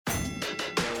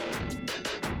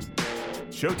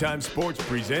Showtime Sports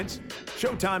presents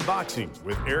Showtime Boxing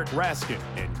with Eric Raskin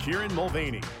and Kieran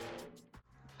Mulvaney.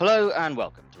 Hello and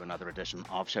welcome to another edition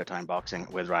of Showtime Boxing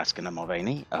with Raskin and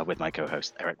Mulvaney, with my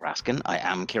co-host Eric Raskin. I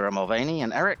am Kieran Mulvaney,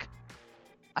 and Eric,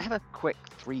 I have a quick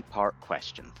three-part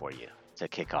question for you to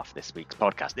kick off this week's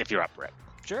podcast, if you're up for it.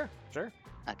 Sure. Okay,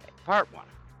 part one.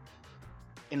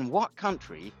 In what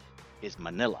country is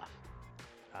Manila?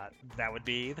 That would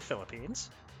be the Philippines.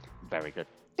 Very good.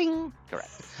 Ding!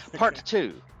 Correct. Part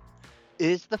two.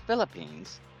 Is the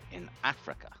Philippines in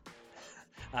Africa?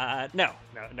 No,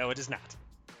 it is not.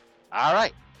 All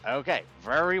right. Okay.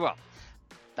 Very well.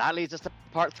 That leads us to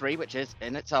part three, which is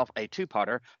in itself a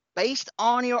two-parter. Based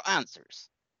on your answers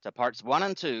to parts one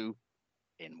and two,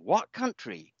 in what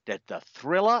country did the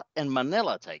thriller in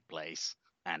Manila take place?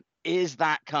 And is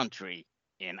that country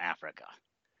in Africa?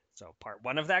 So part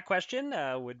one of that question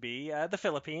would be the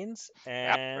Philippines.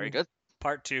 And Yep, very good.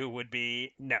 Part two would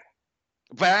be no.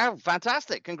 Well,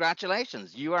 fantastic.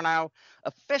 Congratulations. You are now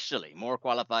officially more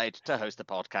qualified to host a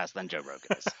podcast than Joe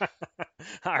Rogan is.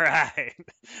 All right.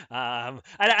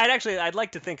 I'd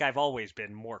like to think I've always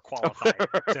been more qualified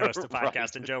to host a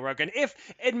podcast than Joe Rogan, if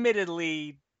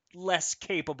admittedly less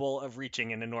capable of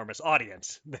reaching an enormous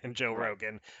audience than Joe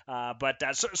Rogan. But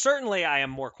certainly I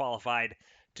am more qualified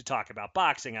to talk about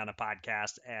boxing on a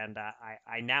podcast, and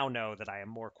I now know that I am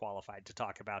more qualified to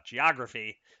talk about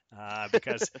geography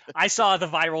because I saw the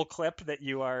viral clip that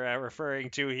you are referring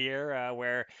to here,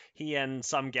 where he and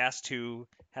some guest who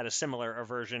had a similar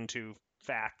aversion to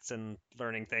facts and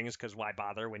learning things, because why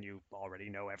bother when you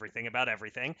already know everything about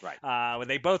everything? Right.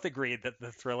 They both agreed that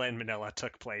the thriller in Manila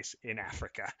took place in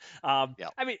Africa.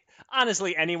 Yep. I mean,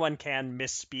 honestly, anyone can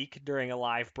misspeak during a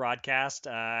live broadcast.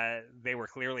 They were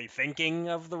clearly thinking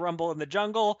of the Rumble in the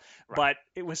Jungle, but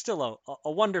it was still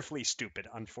a wonderfully stupid,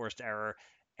 unforced error.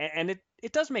 And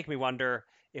it does make me wonder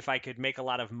if I could make a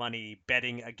lot of money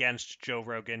betting against Joe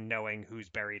Rogan knowing who's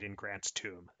buried in Grant's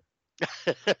tomb.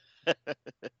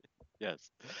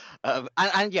 Yes.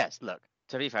 And yes, look,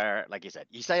 to be fair, like you said,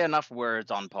 you say enough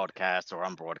words on podcasts or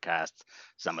on broadcasts,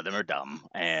 some of them are dumb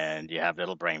and you have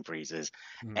little brain freezes.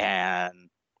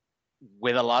 And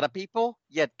with a lot of people,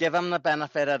 you give them the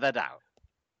benefit of the doubt.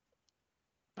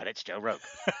 But it's Joe Rogan.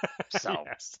 So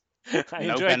Yes.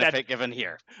 no benefit given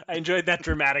here. I enjoyed that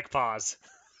dramatic pause.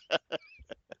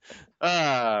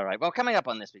 All right. Well, coming up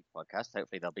on this week's podcast,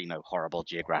 hopefully there'll be no horrible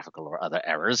geographical or other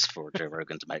errors for Joe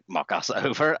Rogan to mock us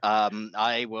over.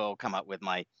 I will come up with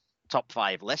my top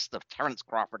 5 list of Terence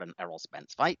Crawford and Errol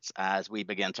Spence fights as we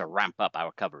begin to ramp up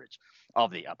our coverage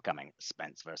of the upcoming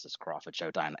Spence versus Crawford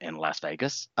showdown in Las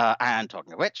Vegas. And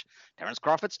talking of which, Terence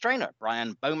Crawford's trainer,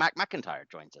 Brian Bomac Mcintyre,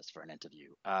 joins us for an interview.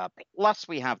 Plus,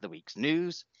 we have the week's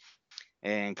news,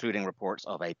 including reports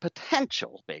of a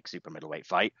potential big super middleweight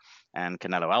fight and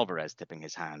Canelo Alvarez tipping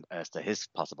his hand as to his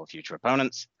possible future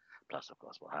opponents. Plus, of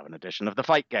course, we'll have an edition of the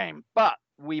fight game. But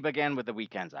we begin with the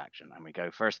weekend's action, and we go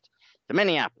first to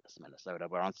Minneapolis, Minnesota,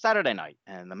 where on Saturday night,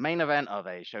 in the main event of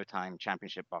a Showtime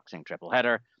Championship Boxing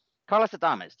tripleheader, Carlos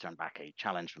Adames turned back a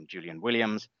challenge from Julian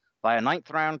Williams by a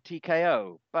 9th round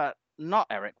TKO, but not,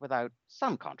 Eric, without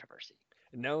some controversy.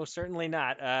 No, certainly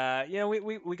not.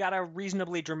 We got a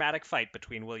reasonably dramatic fight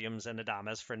between Williams and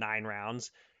Adames for 9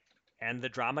 rounds, and the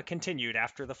drama continued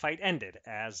after the fight ended,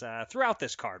 as throughout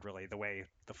this card, really, the way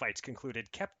the fights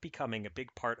concluded kept becoming a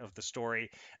big part of the story.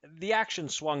 The action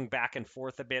swung back and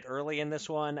forth a bit early in this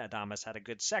one. Adames had a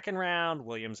good 2nd round,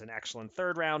 Williams an excellent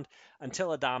 3rd round,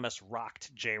 until Adames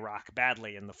rocked J-Rock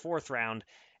badly in the 4th round,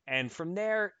 and from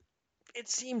there, it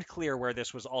seemed clear where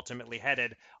this was ultimately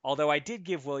headed, although I did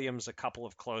give Williams a couple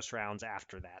of close rounds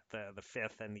after that, the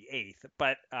 5th and the 8th.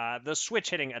 But the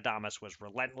switch-hitting Adames was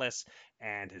relentless,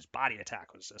 and his body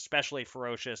attack was especially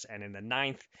ferocious, and in the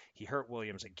 9th, he hurt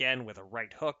Williams again with a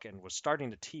right hook and was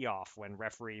starting to tee off when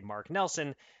referee Mark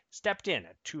Nelson stepped in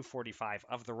at 2:45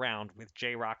 of the round with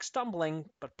J-Rock stumbling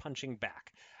but punching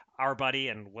back. Our buddy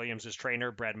and Williams'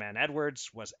 trainer, Breadman Edwards,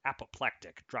 was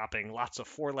apoplectic, dropping lots of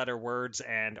 4-letter words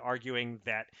and arguing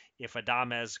that if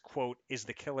Adames, quote, is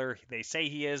the killer they say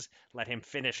he is, let him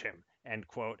finish him, end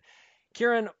quote.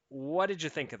 Kieran, what did you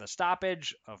think of the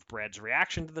stoppage, of Bread's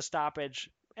reaction to the stoppage,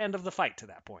 and of the fight to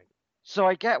that point? So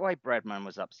I get why Breadman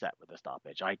was upset with the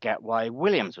stoppage. I get why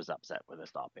Williams was upset with the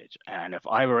stoppage. And if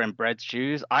I were in Bread's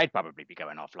shoes, I'd probably be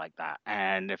going off like that.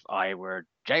 And if I were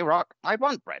J-Rock, I'd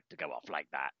want Bread to go off like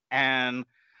that. And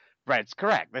Bread's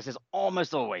correct. This is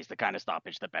almost always the kind of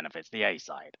stoppage that benefits the A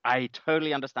side. I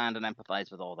totally understand and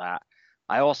empathize with all that.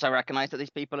 I also recognize that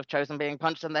these people have chosen being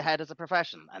punched in the head as a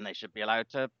profession, and they should be allowed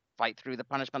to fight through the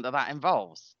punishment that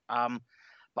involves.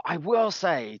 But I will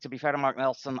say, to be fair to Mark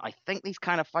Nelson, I think these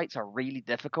kind of fights are really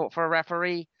difficult for a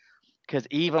referee because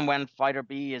even when fighter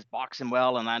B is boxing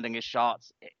well and landing his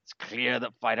shots, it's clear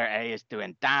that fighter A is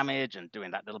doing damage and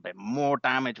doing that little bit more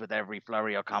damage with every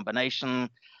flurry or combination.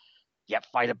 Yet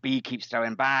fighter B keeps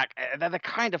throwing back. They're the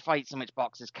kind of fights in which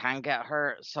boxers can get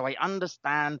hurt. So I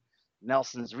understand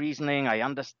Nelson's reasoning. I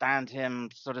understand him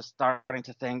sort of starting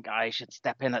to think I should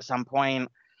step in at some point.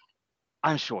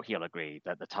 I'm sure he'll agree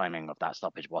that the timing of that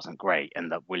stoppage wasn't great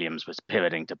and that Williams was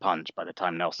pivoting to punch by the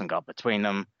time Nelson got between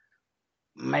them.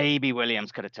 Maybe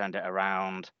Williams could have turned it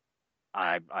around.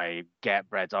 I get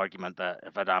Brett's argument that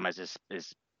if Adames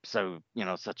is so,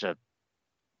 such a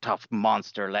tough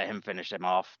monster, let him finish him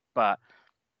off. But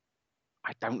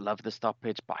I don't love the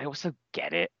stoppage, but I also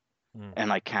get it.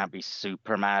 And I can't be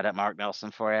super mad at Mark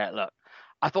Nelson for it. Look,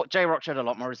 I thought J Rock showed a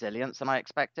lot more resilience than I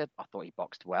expected. I thought he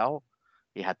boxed well.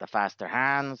 He had the faster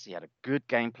hands. He had a good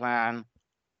game plan.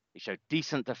 He showed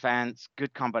decent defense,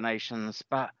 good combinations,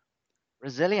 but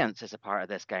resilience is a part of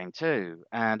this game too.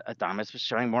 And Adames was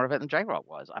showing more of it than J Rock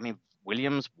was. I mean,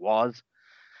 Williams was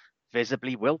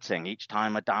visibly wilting each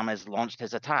time Adames launched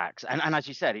his attacks. And as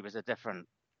you said, he was a different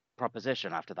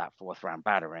proposition after that fourth round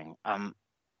battering.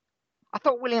 I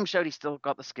thought Williams showed he still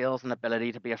got the skills and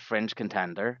ability to be a fringe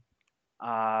contender.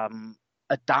 Adames,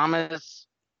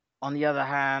 on the other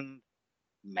hand,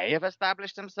 may have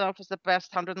established himself as the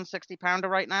best 160-pounder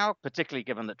right now, particularly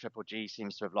given that Triple G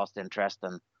seems to have lost interest,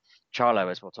 and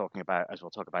Charlo, as we'll talk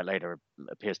about later,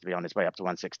 appears to be on his way up to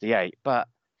 168. But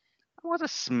I was a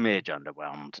smidge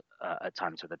underwhelmed at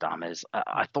times with Adames.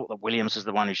 I thought that Williams was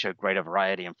the one who showed greater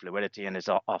variety and fluidity in his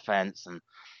offense, and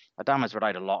Adames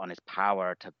relied a lot on his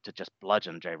power to just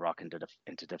bludgeon J Rock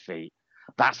into defeat.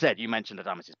 That said, you mentioned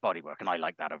Adames' bodywork, and I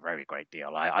like that a very great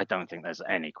deal. I don't think there's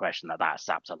any question that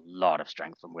saps a lot of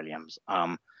strength from Williams.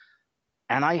 And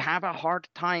I have a hard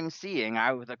time seeing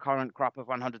out of the current crop of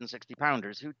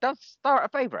 160-pounders who does start a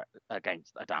favorite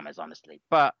against Adames, honestly.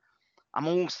 But I'm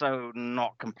also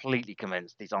not completely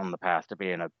convinced he's on the path to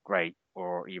being a great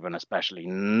or even especially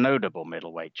notable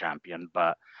middleweight champion.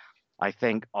 But I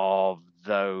think of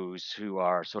those who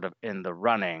are sort of in the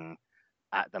running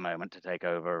at the moment to take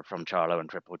over from Charlo and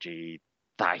Triple G,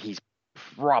 that he's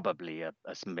probably a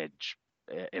smidge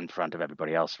in front of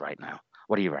everybody else right now.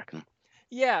 What do you reckon?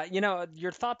 Yeah,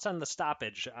 your thoughts on the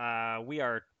stoppage, we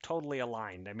are totally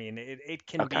aligned. I mean, it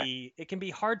can be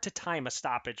hard to time a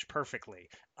stoppage perfectly.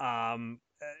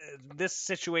 This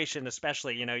situation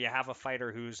especially, you have a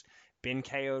fighter who's been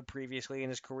KO'd previously in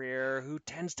his career, who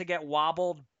tends to get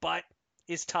wobbled, but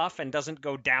is tough and doesn't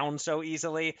go down so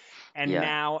easily. And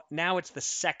now it's the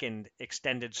second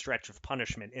extended stretch of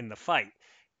punishment in the fight.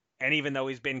 And even though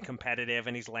he's been competitive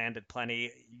and he's landed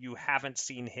plenty, you haven't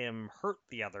seen him hurt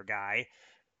the other guy.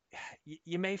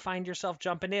 You may find yourself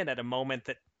jumping in at a moment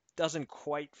that doesn't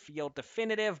quite feel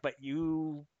definitive, but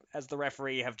you, as the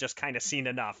referee, have just kind of seen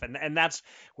enough. And that's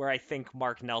where I think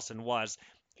Mark Nelson was.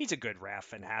 He's a good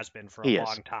ref and has been for a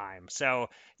long time.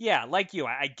 So, yeah, like you,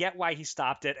 I get why he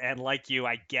stopped it. And like you,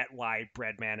 I get why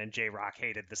Breadman and J-Rock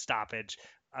hated the stoppage,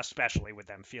 especially with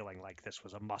them feeling like this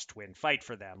was a must-win fight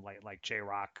for them. Like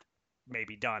J-Rock may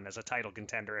be done as a title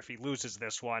contender if he loses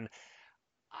this one.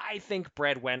 I think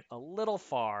Bread went a little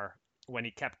far when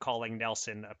he kept calling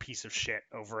Nelson a piece of shit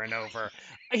over and over.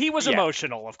 He was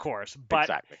emotional, of course, but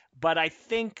I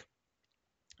think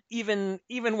even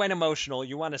when emotional,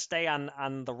 you want to stay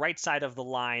on the right side of the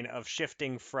line of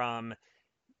shifting from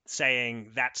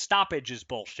saying that stoppage is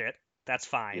bullshit, that's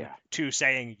fine, to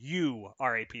saying you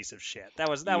are a piece of shit. That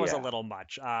was a little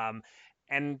much.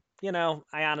 And,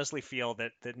 I honestly feel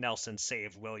that Nelson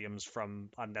saved Williams from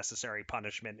unnecessary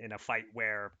punishment in a fight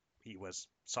where he was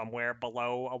somewhere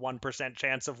below a 1%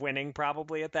 chance of winning,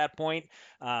 probably at that point.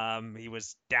 He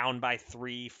was down by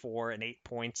 3, 4, and 8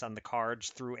 points on the cards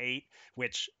through 8,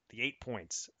 which the 8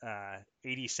 points,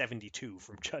 80-72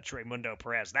 from Judge Raimundo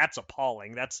Perez. That's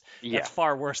appalling. That's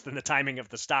far worse than the timing of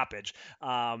the stoppage.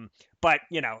 But,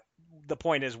 the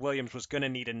point is Williams was going to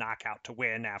need a knockout to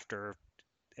win after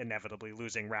inevitably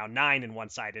losing round 9 in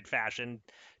one-sided fashion,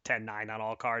 10-9 on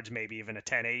all cards, maybe even a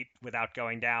 10-8 without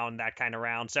going down, that kind of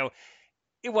round. So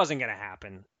it wasn't going to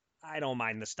happen. I don't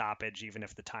mind the stoppage, even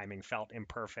if the timing felt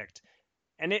imperfect.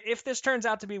 And if this turns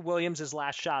out to be Williams'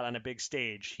 last shot on a big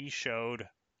stage, he showed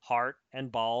heart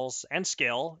and balls and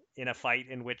skill in a fight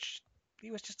in which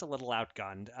he was just a little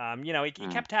outgunned. He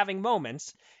kept having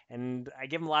moments, and I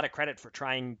give him a lot of credit for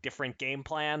trying different game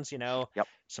plans,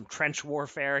 some trench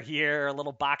warfare here, a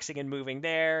little boxing and moving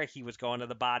there. He was going to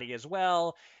the body as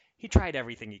well. He tried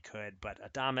everything he could, but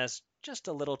Adames just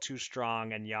a little too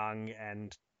strong and young,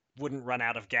 and wouldn't run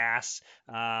out of gas.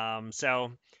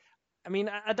 So, I mean,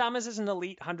 Adames is an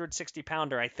elite 160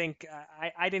 pounder. I think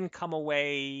I didn't come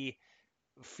away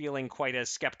feeling quite as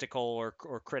skeptical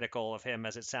or critical of him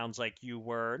as it sounds like you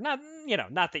were. Not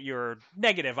that you're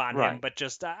negative on him, Right. but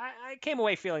just I came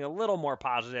away feeling a little more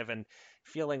positive and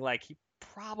feeling like he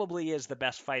probably is the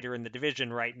best fighter in the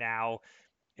division right now.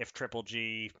 If Triple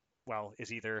G, well,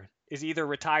 is either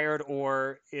retired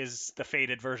or is the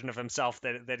faded version of himself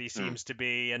that he Mm. seems to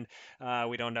be, and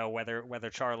we don't know whether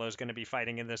Charlo is going to be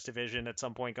fighting in this division at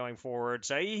some point going forward.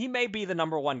 So he may be the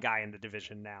number one guy in the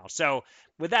division now. So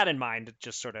with that in mind, it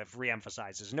just sort of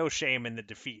reemphasizes no shame in the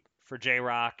defeat for J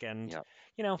Rock, and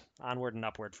Yep. onward and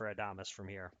upward for Adames from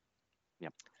here.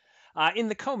 Yep. In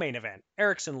the co-main event,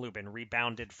 Erickson Lubin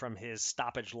rebounded from his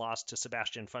stoppage loss to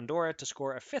Sebastian Fundora to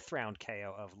score a fifth-round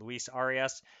KO of Luis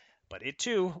Arias, but it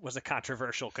too was a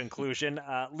controversial conclusion.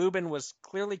 Lubin was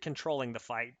clearly controlling the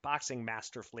fight, boxing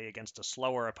masterfully against a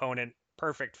slower opponent,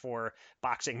 perfect for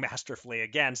boxing masterfully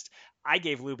against. I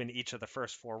gave Lubin each of the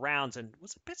first 4 rounds and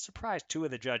was a bit surprised 2 of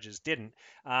the judges didn't.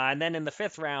 And then in the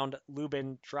 5th round,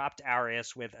 Lubin dropped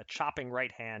Arias with a chopping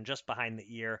right hand just behind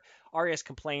the ear. Arias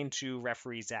complained to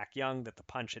referee Zach Young that the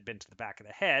punch had been to the back of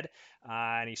the head,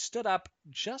 and he stood up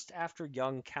just after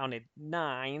Young counted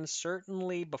 9,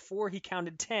 certainly before he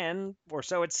counted 10, or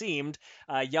so it seemed.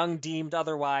 Young deemed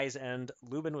otherwise, and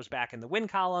Lubin was back in the win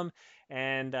column,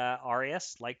 and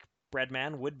Arias, like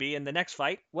Breadman would be in the next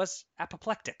fight, was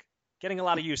apoplectic. Getting a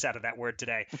lot of use out of that word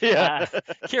today. Yeah.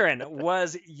 Kieran,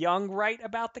 was Young right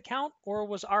about the count, or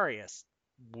was Arias?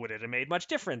 Would it have made much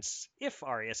difference if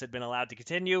Arias had been allowed to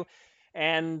continue?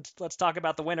 And let's talk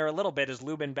about the winner a little bit. Is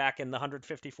Lubin back in the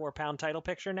 154-pound title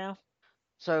picture now?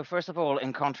 So first of all,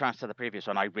 in contrast to the previous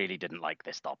one, I really didn't like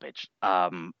this stoppage.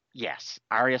 Yes,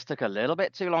 Arias took a little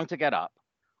bit too long to get up.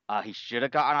 He should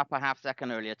have gotten up a half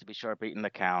second earlier to be sure of beating the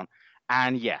count.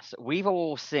 And yes, we've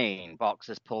all seen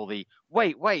boxers pull the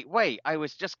wait, wait, wait, I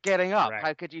was just getting up. Right.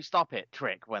 How could you stop it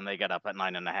trick when they get up at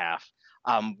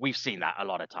 9.5. We've seen that a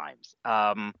lot of times.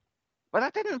 But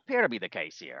that didn't appear to be the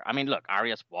case here. I mean, look,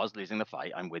 Arias was losing the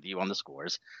fight. I'm with you on the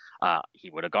scores. He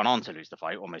would have gone on to lose the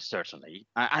fight almost certainly.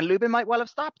 And Lubin might well have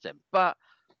stopped him. But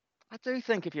I do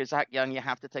think if you're Zach Young, you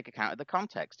have to take account of the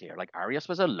context here. Like, Arias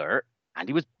was alert and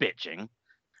he was bitching.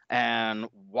 And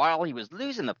while he was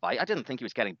losing the fight, I didn't think he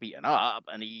was getting beaten up.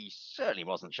 And he certainly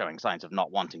wasn't showing signs of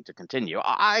not wanting to continue.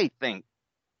 I think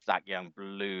Zach Young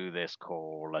blew this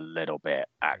call a little bit,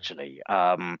 actually.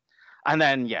 And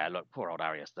then, yeah, look, poor old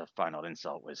Arias. The final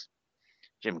insult was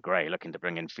Jim Gray looking to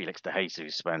bring in Felix de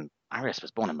Jesus when Arias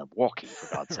was born in Milwaukee,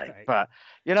 for God's sake. Right. But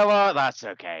you know what? That's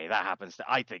okay. That happens.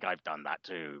 I think I've done that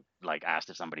too. Like, asked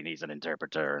if somebody needs an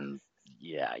interpreter, and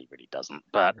yeah, he really doesn't.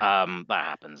 But that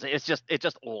happens. It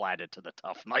just all added to the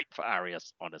tough night for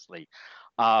Arias, honestly.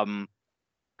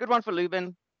 Good one for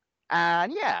Lubin,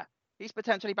 and yeah, he's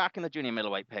potentially back in the junior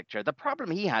middleweight picture. The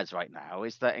problem he has right now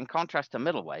is that, in contrast to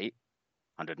middleweight,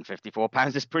 154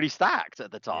 pounds is pretty stacked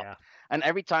at the top. Yeah. And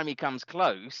every time he comes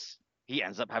close, he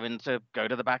ends up having to go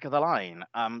to the back of the line.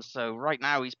 So right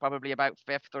now he's probably about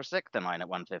 5th or 6th in line at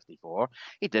 154.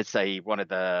 He did say he wanted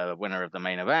the winner of the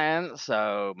main event,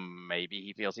 so maybe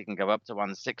he feels he can go up to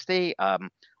 160.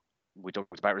 We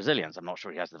talked about resilience. I'm not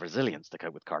sure he has the resilience to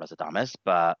cope with Carlos Adames,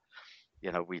 but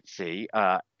we'd see.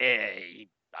 I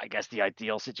guess the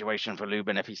ideal situation for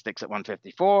Lubin, if he sticks at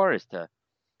 154, is to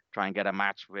try and get a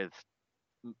match with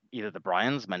either the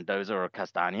Bryans, Mendoza or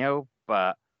Castaño,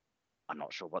 but I'm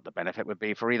not sure what the benefit would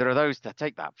be for either of those to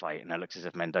take that fight. And it looks as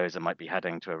if Mendoza might be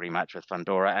heading to a rematch with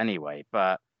Fundora anyway.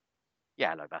 But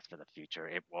yeah, look, that's for the future.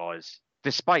 It was,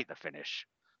 despite the finish,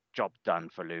 job done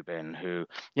for Lubin, who,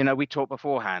 we talked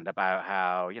beforehand about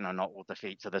how, not all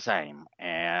defeats are the same.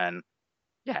 And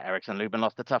yeah, Erickson Lubin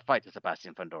lost a tough fight to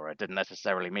Sebastian Fundora. It didn't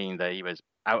necessarily mean that he was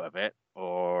out of it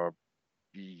or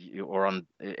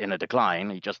in a decline.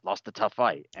 He just lost a tough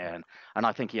fight, and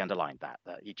I think he underlined that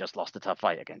he just lost a tough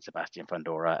fight against Sebastian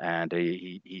Fundora, and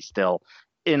he's still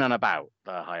in and about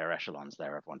the higher echelons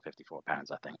there of 154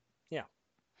 pounds, I think. Yeah.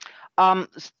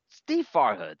 Steve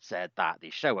Farhood said that the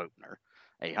show opener,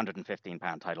 a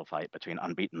 115-pound title fight between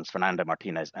unbeaten's Fernando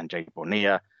Martinez and Jay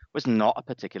Bonilla, was not a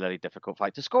particularly difficult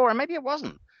fight to score, and maybe it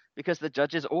wasn't, because the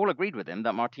judges all agreed with him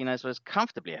that Martinez was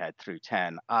comfortably ahead through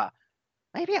 10.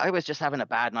 Maybe I was just having a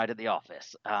bad night at the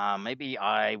office. Maybe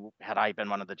had I been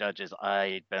one of the judges,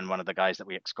 I'd been one of the guys that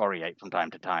we excoriate from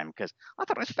time to time, because I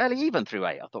thought it was fairly even through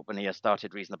 8. I thought Bonilla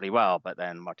started reasonably well, but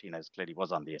then Martinez clearly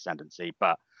was on the ascendancy.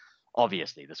 But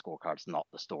obviously the scorecard's not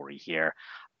the story here.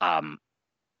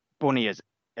 Bonilla's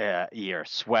ear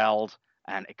swelled.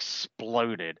 and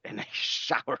exploded in a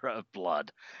shower of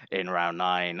blood in round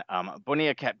 9.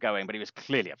 Bonilla kept going, but he was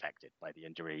clearly affected by the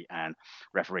injury, and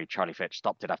referee Charlie Fitch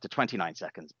stopped it after 29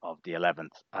 seconds of the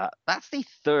 11th. That's the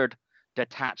third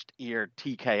detached ear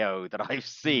TKO that I've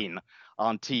seen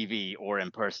on TV or in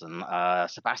person.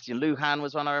 Sebastian Lujan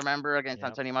was one I remember against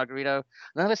Antonio Margarito. And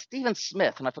then there was Stephen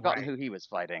Smith, and I've forgotten who he was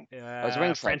fighting. I was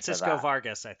ringside Francisco for that.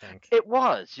 Vargas, I think. It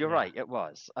was. You're right. It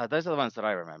was. Those are the ones that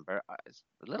I remember. It's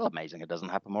a little amazing. It doesn't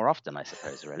happen more often, I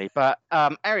suppose, really. But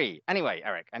Eric,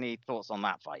 any thoughts on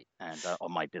that fight and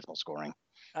on my dismal scoring?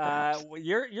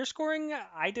 Your scoring,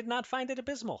 I did not find it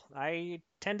abysmal. I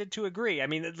tended to agree. I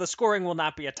mean, the scoring will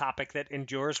not be a topic that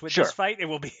endures with this fight. It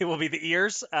will be the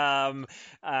ears.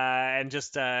 And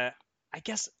just I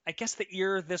guess the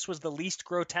ear, this was the least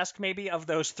grotesque maybe of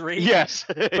those three. Yes.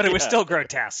 But it was still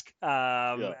grotesque.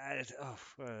 I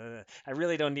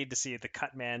really don't need to see the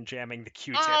cut man jamming the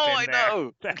Q-tip in there.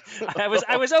 Know.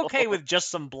 I was okay with just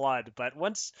some blood, but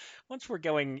once we're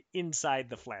going inside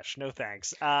the flesh, no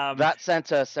thanks. That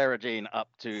sent Sarah Jean up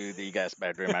to the guest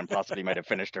bedroom and possibly might have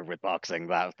finished her with boxing.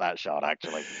 That shot,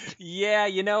 actually. Yeah,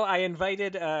 I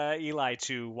invited Eli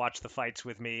to watch the fights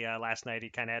with me last night. He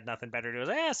kind of had nothing better to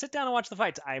do. He was, sit down and watch the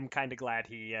fights. I'm kind of glad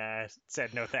he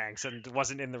said no thanks and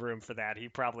wasn't in the room for that. He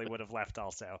probably would have left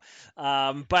also.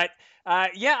 But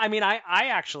I mean, I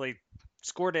actually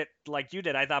scored it like you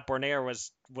did. I thought Borneo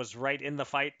was right in the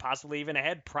fight, possibly even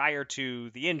ahead prior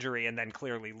to the injury, and then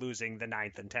clearly losing the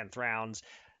 9th and 10th rounds.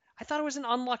 I thought it was an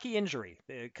unlucky injury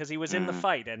because he was in the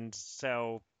fight, and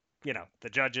so the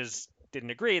judges didn't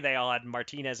agree. They all had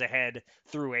Martinez ahead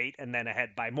through 8 and then ahead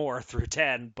by more through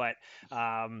 10. But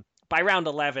by round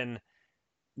 11,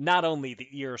 not only the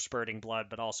ear spurting blood,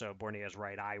 but also Bornea's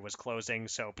right eye was closing,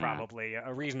 so probably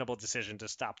a reasonable decision to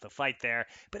stop the fight there.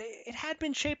 But it had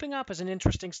been shaping up as an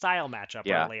interesting style matchup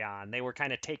early on. They were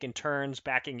kind of taking turns,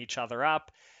 backing each other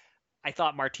up. I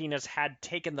thought Martinez had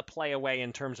taken the play away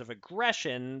in terms of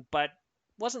aggression, but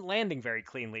wasn't landing very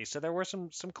cleanly. So there were some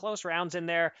close rounds in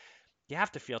there. You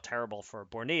have to feel terrible for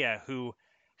Borneo, who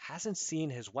hasn't seen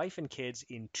his wife and kids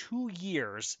in 2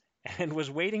 years and was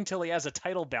waiting till he has a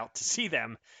title belt to see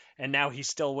them, and now he's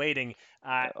still waiting.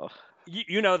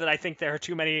 You know that I think there are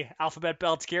too many alphabet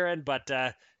belts, Kieran, but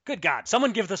good God,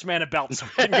 someone give this man a belt so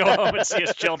he can go home and see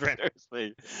his children.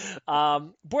 Seriously.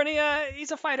 Borneo, he's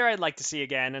a fighter I'd like to see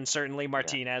again, and certainly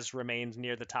Martinez remains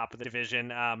near the top of the division.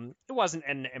 It wasn't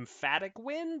an emphatic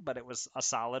win, but it was a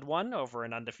solid one over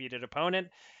an undefeated opponent.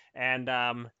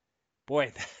 And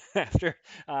boy, after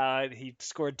he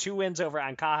scored 2 wins over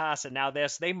Ancajas and now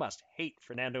this, they must hate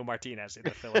Fernando Martinez in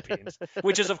the Philippines,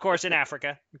 which is, of course, in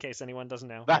Africa, in case anyone doesn't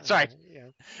know. That's right.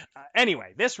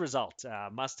 Anyway, this result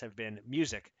must have been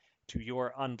music to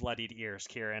your unbloodied ears,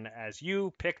 Kieran, as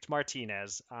you picked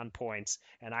Martinez on points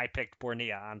and I picked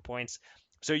Borneo on points.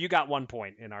 So you got 1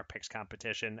 point in our picks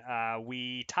competition.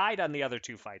 We tied on the other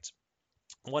 2 fights.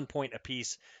 1 point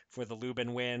apiece for the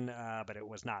Lubin win, but it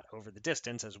was not over the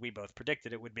distance, as we both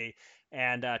predicted it would be.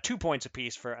 And 2 points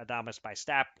apiece for Adames by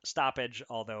stoppage,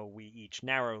 although we each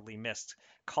narrowly missed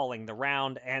calling the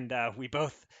round, and we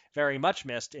both very much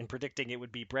missed in predicting it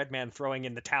would be Breadman throwing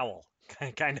in the towel.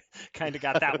 kind of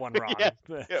got that one wrong.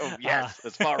 Yes,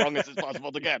 as far wrong as it's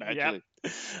possible to get, actually.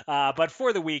 But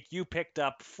for the week, you picked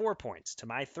up 4 points to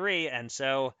my 3, and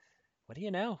so what do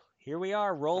you know? Here we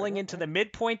are, rolling into the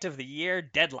midpoint of the year,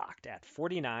 deadlocked at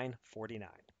 49-49.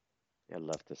 You'll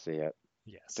love to see it.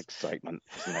 Yes. It's excitement,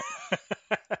 isn't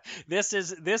it?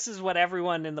 This is what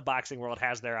everyone in the boxing world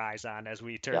has their eyes on as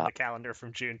we turn the calendar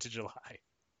from June to July.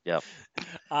 Yep.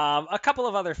 A couple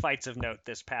of other fights of note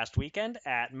this past weekend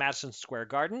at Madison Square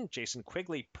Garden. Jason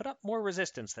Quigley put up more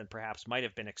resistance than perhaps might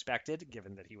have been expected,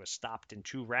 given that he was stopped in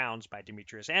 2 rounds by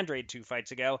Demetrius Andrade 2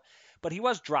 fights ago, but he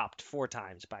was dropped 4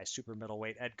 times by super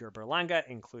middleweight Edgar Berlanga,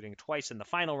 including twice in the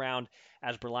final round,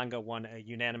 as Berlanga won a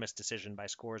unanimous decision by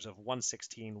scores of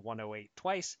 116-108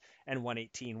 twice and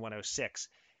 118-106.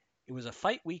 It was a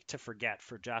fight week to forget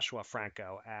for Joshua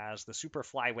Franco, as the super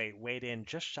flyweight weighed in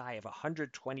just shy of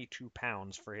 122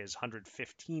 pounds for his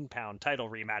 115-pound title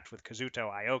rematch with Kazuto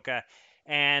Ioka,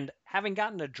 and having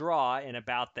gotten a draw in a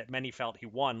bout that many felt he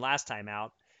won last time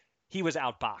out, he was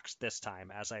outboxed this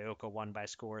time, as Ioka won by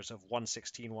scores of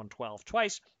 116-112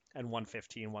 twice and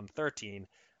 115-113.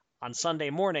 On Sunday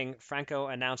morning, Franco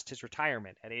announced his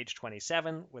retirement at age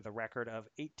 27 with a record of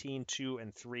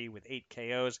 18-2-3 with 8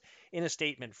 KOs. In a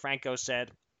statement, Franco said,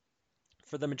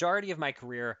 For the majority of my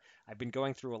career, I've been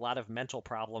going through a lot of mental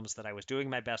problems that I was doing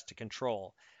my best to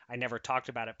control. I never talked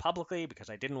about it publicly because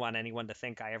I didn't want anyone to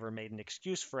think I ever made an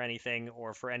excuse for anything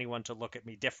or for anyone to look at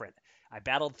me different. I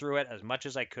battled through it as much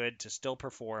as I could to still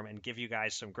perform and give you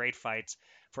guys some great fights.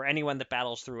 For anyone that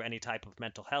battles through any type of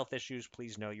mental health issues,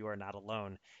 please know you are not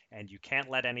alone, and you can't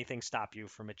let anything stop you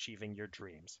from achieving your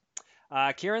dreams.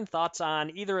 Kieran, thoughts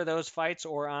on either of those fights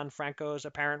or on Franco's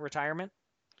apparent retirement?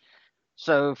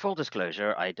 So, full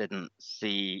disclosure, I didn't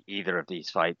see either of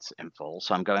these fights in full,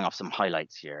 so I'm going off some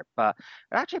highlights here. But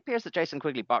it actually appears that Jason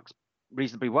Quigley boxed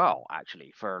reasonably well,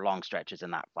 actually, for long stretches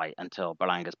in that fight until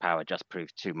Berlanga's power just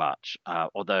proved too much.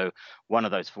 Although one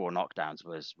of those four knockdowns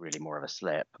was really more of a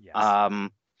slip. Yes.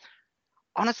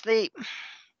 Honestly, it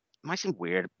might seem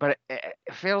weird, but it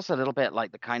feels a little bit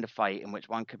like the kind of fight in which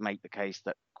one could make the case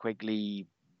that Quigley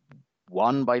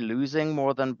won by losing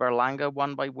more than Berlanga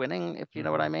won by winning, if you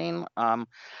know what I mean.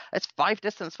 It's 5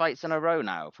 distance fights in a row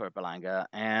now for Berlanga,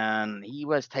 and he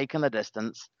was taking the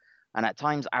distance and at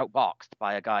times outboxed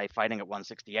by a guy fighting at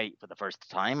 168 for the first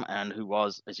time, and who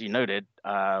was, as you noted,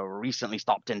 recently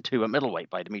stopped in two at middleweight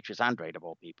by Demetrius Andrade, of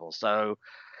all people. So,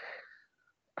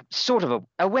 sort of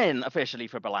a win officially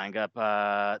for Berlanga,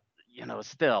 but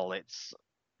still, it's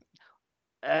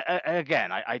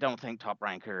again, I don't think Top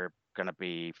Ranker going to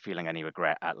be feeling any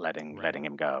regret at letting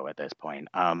him go at this point.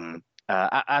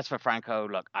 As for Franco,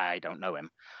 look, I don't know him.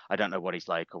 I don't know what he's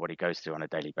like or what he goes through on a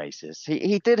daily basis.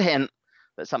 He did hint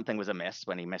that something was amiss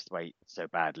when he missed weight so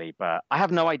badly, but I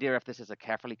have no idea if this is a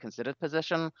carefully considered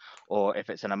position or if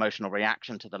it's an emotional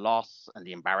reaction to the loss and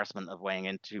the embarrassment of weighing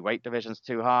in two weight divisions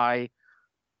too high.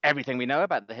 Everything we know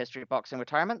about the history of boxing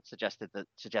retirement suggests that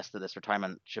this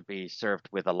retirement should be served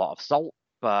with a lot of salt,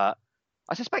 but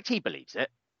I suspect he believes it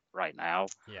right now.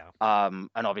 Yeah.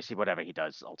 And obviously, whatever he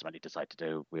does ultimately decide to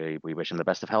do, we wish him the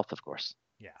best of health, of course.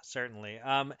 Yeah, certainly.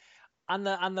 On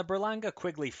the Berlanga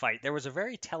Quigley fight, there was a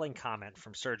very telling comment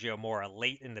from Sergio Mora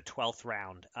late in the 12th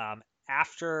round.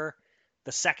 After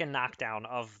the second knockdown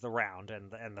of the round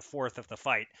and the fourth of the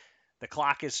fight, the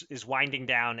clock is winding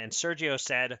down, and Sergio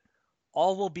said,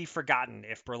 "All will be forgotten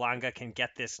if Berlanga can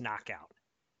get this knockout."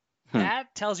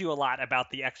 That tells you a lot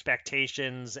about the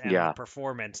expectations and the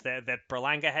performance that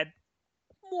Berlanga had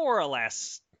more or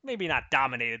less, maybe not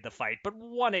dominated the fight, but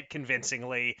won it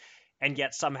convincingly, and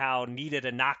yet somehow needed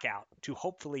a knockout to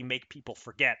hopefully make people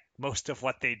forget most of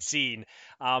what they'd seen.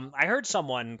 I heard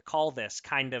someone call this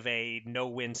kind of a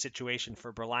no-win situation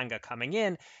for Berlanga coming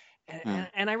in,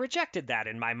 and I rejected that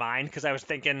in my mind because I was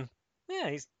thinking, yeah,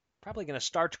 he's probably going to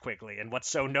start Quigley, and what's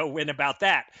so no-win about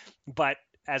that? But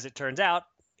as it turns out,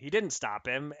 he didn't stop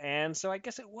him, and so I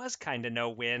guess it was kind of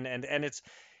no-win, and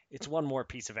it's one more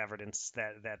piece of evidence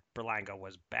that Berlanga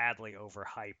was badly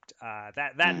overhyped.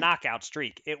 That knockout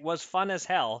streak, it was fun as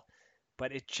hell,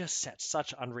 but it just set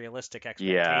such unrealistic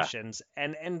expectations,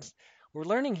 and we're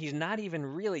learning he's not even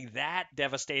really that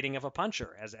devastating of a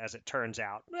puncher, as it turns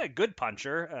out. A good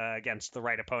puncher against the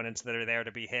right opponents that are there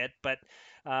to be hit, but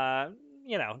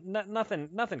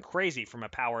nothing crazy from a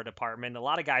power department. A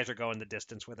lot of guys are going the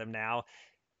distance with him now.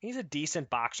 He's a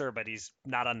decent boxer, but he's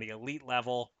not on the elite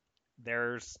level.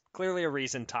 There's clearly a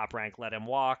reason Top Rank let him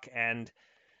walk, and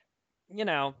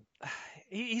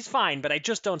he's fine, but I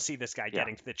just don't see this guy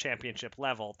getting to the championship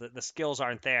level. The skills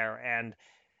aren't there, and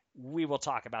we will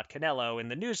talk about Canelo in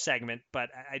the news segment,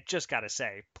 but I just got to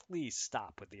say, please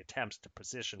stop with the attempts to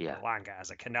position Berlanga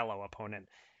as a Canelo opponent.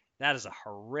 That is a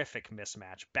horrific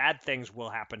mismatch. Bad things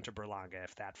will happen to Berlanga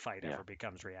if that fight ever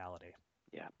becomes reality.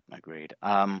 Yeah, agreed.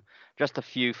 Just a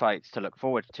few fights to look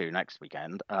forward to next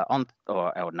weekend,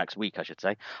 or next week, I should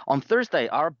say. On Thursday,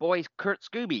 our boy Kurt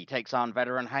Scooby takes on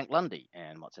veteran Hank Lundy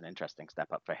in what's an interesting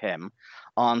step up for him.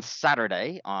 On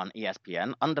Saturday, on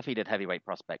ESPN, undefeated heavyweight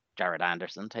prospect Jared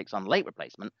Anderson takes on late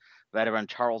replacement veteran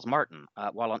Charles Martin.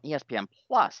 While on ESPN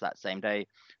Plus that same day,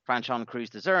 Franchon Cruz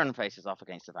de Zern faces off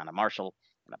against Savannah Marshall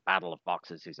in a battle of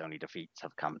boxers whose only defeats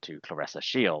have come to Clarissa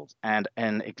Shields. And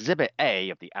in Exhibit A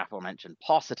of the aforementioned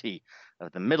paucity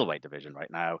of the middleweight division right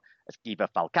now, Esquiva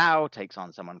Falcao takes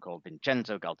on someone called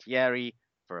Vincenzo Galtieri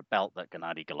for a belt that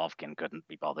Gennady Golovkin couldn't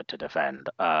be bothered to defend.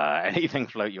 Anything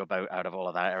float your boat out of all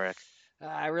of that, Eric?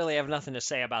 I really have nothing to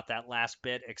say about that last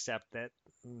bit, except that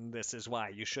this is why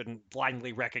you shouldn't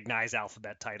blindly recognize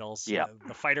alphabet titles.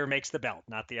 The fighter makes the belt,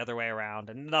 not the other way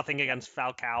around. And nothing against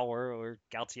Falcao or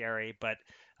Galtieri, but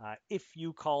if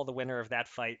you call the winner of that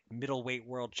fight middleweight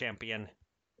world champion,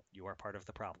 you are part of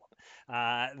the problem.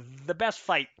 The best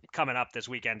fight coming up this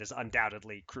weekend is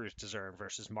undoubtedly Cruz de Zern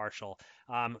versus Marshall.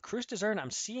 Cruz de Zern, I'm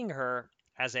seeing her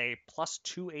as a plus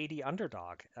 280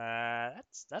 underdog.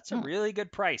 That's a really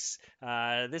good price.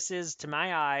 This is, to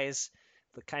my eyes,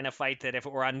 the kind of fight that if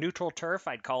it were on neutral turf,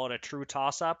 I'd call it a true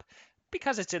toss-up.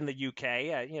 Because it's in the UK,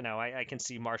 I can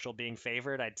see Marshall being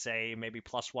favored. I'd say maybe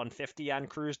plus 150 on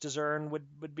Cruz Dezern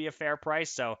would be a fair price.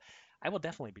 So I will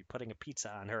definitely be putting a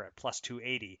pizza on her at plus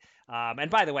 280.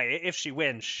 And by the way, if she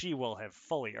wins, she will have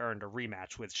fully earned a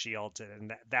rematch with Shields,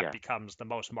 and that becomes the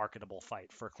most marketable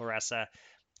fight for Claressa.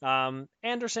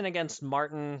 Anderson against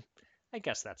Martin, I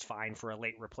guess that's fine for a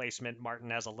late replacement. Martin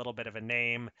has a little bit of a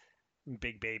name.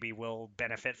 Big Baby will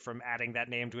benefit from adding that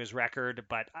name to his record,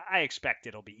 but I expect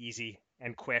it'll be easy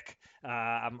and quick.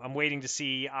 I'm waiting to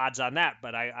see odds on that,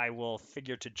 but I will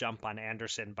figure to jump on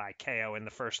Anderson by KO in the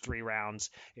first 3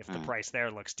 rounds if the price there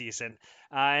looks decent.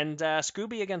 And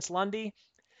Scooby against Lundy.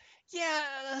 Yeah,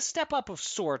 a step up of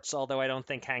sorts, although I don't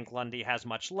think Hank Lundy has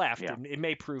much left. Yeah. It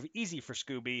may prove easy for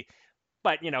Scooby,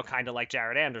 but, kind of like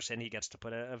Jared Anderson, he gets to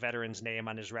put a veteran's name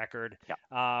on his record.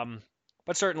 Yeah.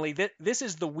 But certainly, this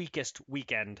is the weakest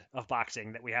weekend of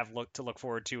boxing that we have to look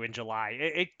forward to in July.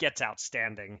 It gets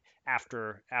outstanding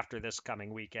after this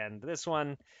coming weekend. This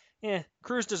one,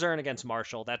 Cruz Dezern against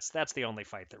Marshall. That's the only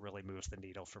fight that really moves the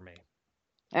needle for me.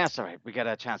 That's all right. We get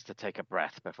a chance to take a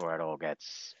breath before it all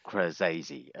gets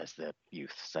crazy, as the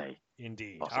youth say.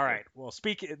 Indeed. Possibly. All right. Well,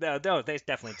 no, they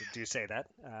definitely do say that.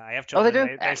 I have children. Oh,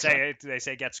 they do? They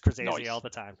say it gets crazy Nice. all the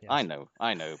time. Yes. I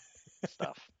know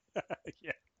stuff.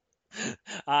 Yeah.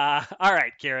 All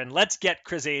right, Kieran, let's get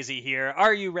crazy here.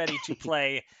 Are you ready to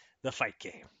play the fight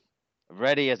game?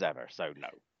 Ready as ever, so no.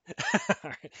 All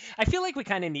right. I feel like we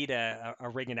kind of need a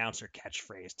ring announcer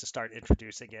catchphrase to start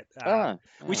introducing it.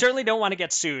 We certainly don't want to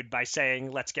get sued by saying,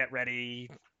 let's get ready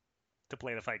to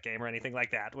play the fight game or anything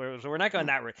like that. We're not going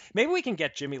that route. Maybe we can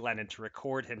get Jimmy Lennon to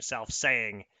record himself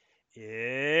saying,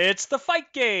 it's the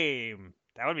fight game.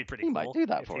 That would be pretty cool. Might do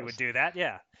that if for he us. would do that,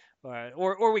 yeah.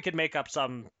 Or we could make up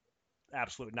some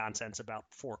absolute nonsense about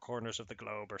 4 corners of the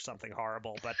globe or something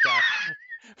horrible. But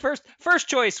first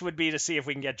choice would be to see if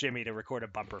we can get Jimmy to record a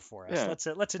bumper for us.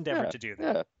 Yeah. Let's endeavor to do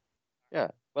that. Yeah.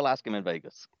 We'll ask him in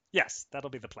Vegas. Yes, that'll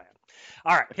be the plan.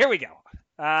 All right, here we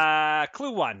go.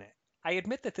 Clue 1. I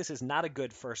admit that this is not a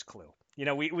good first clue.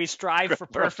 We strive for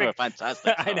perfect.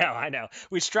 Fantastic. I know.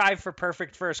 We strive for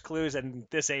perfect first clues, and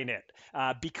this ain't it.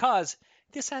 Because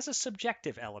this has a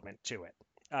subjective element to it.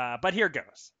 But here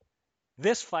goes.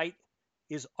 This fight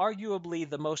is arguably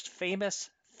the most famous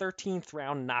 13th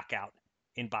round knockout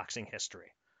in boxing history.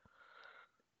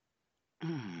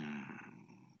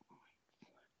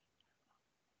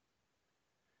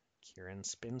 Kieran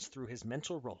spins through his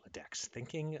mental Rolodex,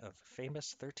 thinking of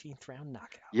famous 13th round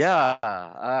knockouts. Yeah.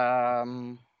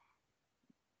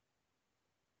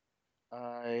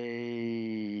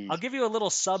 I'll give you a little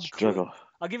sub clue.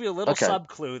 I'll give you a little sub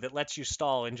clue that lets you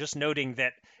stall, and just noting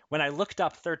that when I looked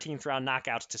up 13th round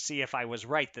knockouts to see if I was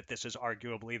right that this is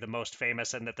arguably the most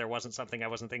famous and that there wasn't something I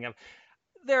wasn't thinking of,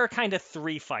 there are kind of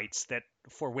 3 fights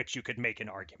for which you could make an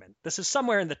argument. This is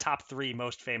somewhere in the top 3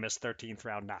 most famous 13th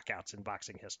round knockouts in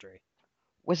boxing history.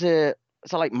 Was it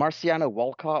like Marciano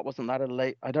Walcott? Wasn't that a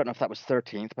late? I don't know if that was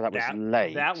 13th, but that was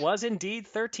late. That was indeed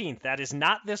 13th. That is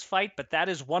not this fight, but that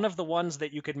is one of the ones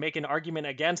that you could make an argument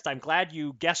against. I'm glad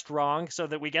you guessed wrong so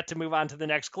that we get to move on to the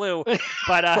next clue.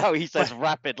 But wow, he says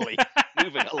rapidly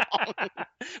moving along.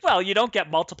 Well, you don't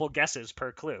get multiple guesses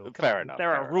per clue. Fair enough.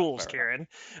 There are rules, Kieran.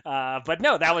 But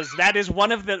no, that is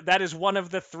one of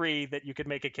the 3 that you could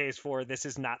make a case for. This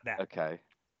is not that. Okay.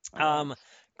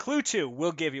 Clue 2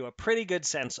 will give you a pretty good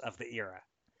sense of the era.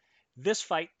 This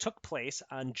fight took place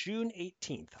on June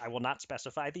 18th. I will not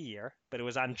specify the year, but it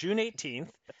was on June 18th.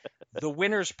 The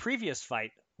winner's previous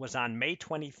fight was on May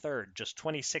 23rd, just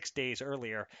 26 days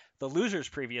earlier. The loser's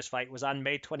previous fight was on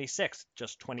May 26th,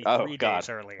 just 23 days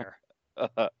earlier.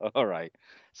 All right.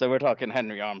 So we're talking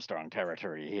Henry Armstrong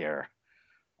territory here.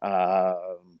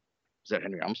 Is it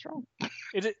Henry Armstrong?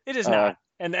 It is not.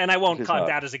 And I won't count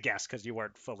that as a guess because you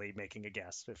weren't fully making a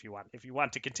guess. If you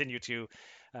want to continue to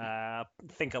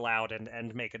think aloud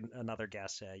and make another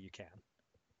guess, you can.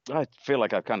 I feel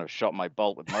like I've kind of shot my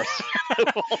bolt with Mercy.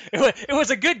 It was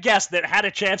a good guess that had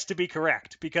a chance to be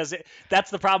correct because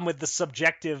that's the problem with the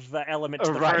subjective element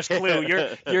to the first clue.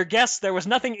 Your guess, there was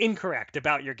nothing incorrect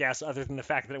about your guess other than the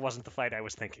fact that it wasn't the fight I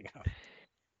was thinking of.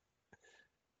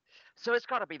 So it's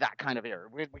got to be that kind of era.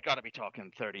 We got to be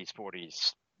talking 30s,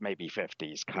 40s, maybe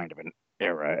 50s kind of an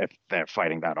era if they're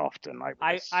fighting that often.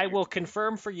 I will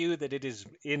confirm for you that it is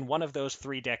in one of those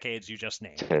 3 decades you just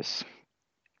named. Yes.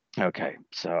 Okay,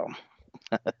 so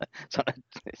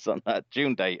it's on that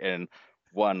June date in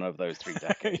one of those 3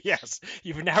 decades. Yes,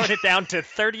 you've narrowed it down to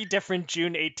 30 different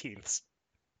June 18ths.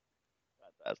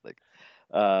 Fantastic.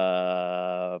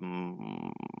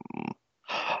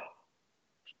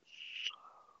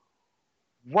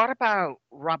 What about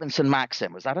Robinson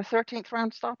Maxim? Was that a 13th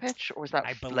round stoppage, or was that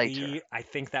later? I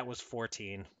think that was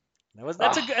 14.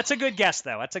 That's Oh, a good guess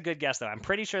though. That's a good guess though. I'm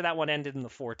pretty sure that one ended in the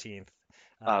 14th.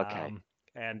 okay.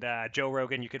 And Joe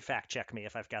Rogan, you could fact check me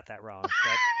if I've got that wrong.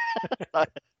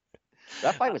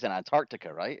 That fight was in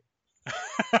Antarctica, right?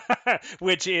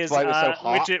 Which That's is why it was so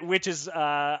hot. which is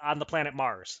on the planet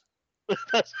Mars,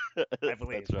 I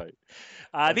believe. That's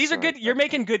right. These are right. good. You're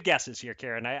making good guesses here,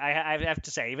 Kieran. I have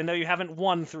to say, even though you haven't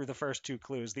won through the first two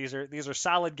clues, these are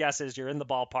solid guesses. You're in the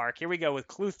ballpark. Here we go with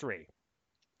clue 3.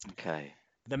 Okay.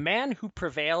 The man who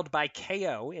prevailed by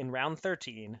KO in round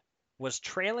 13 was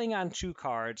trailing on 2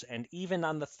 cards and even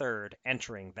on the third,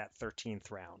 entering that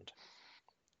 13th round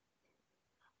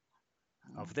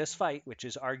of this fight, which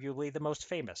is arguably the most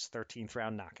famous 13th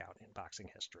round knockout in boxing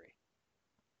history.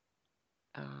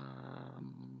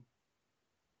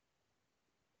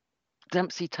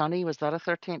 Dempsey Tunney, was that a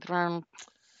 13th round?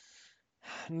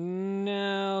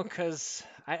 No, because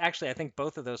I think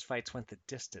both of those fights went the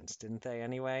distance, didn't they?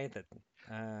 Anyway,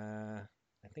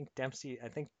 I think Dempsey.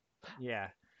 Yeah,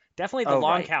 definitely the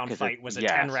long Right, count fight was a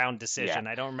yes, 10-round decision.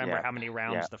 yeah, I don't remember yeah, how many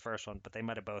rounds yeah. the first one, but they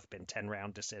might have both been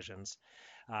 10-round decisions.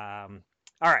 All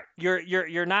right,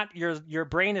 your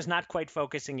brain is not quite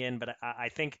focusing in, but I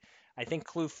think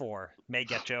clue 4 may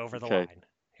get you over the Okay. line.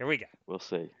 Here we go. We'll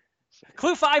see.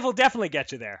 Clue 5 will definitely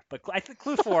get you there, but I think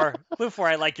clue 4,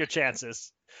 I like your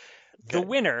chances. Okay. The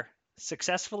winner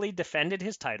successfully defended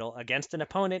his title against an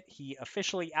opponent he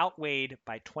officially outweighed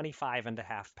by 25.5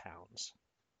 pounds.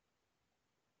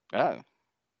 Oh.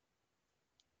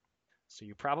 So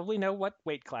you probably know what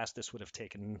weight class this would have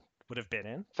been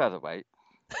in. Featherweight.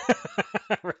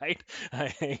 Right?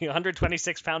 A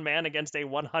 126-pound man against a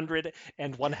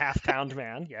 101.5 pound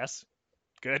man. Yes.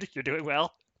 Good. You're doing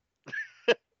well.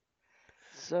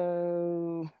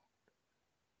 So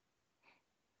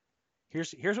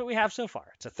here's what we have so far.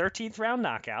 It's a 13th round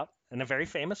knockout and a very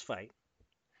famous fight.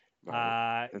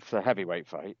 right. It's a heavyweight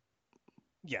fight.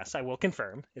 Yes, I will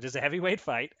confirm. It is a heavyweight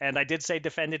fight, and I did say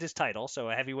defended his title, so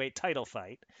a heavyweight title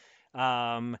fight.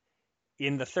 In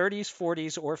the 30s,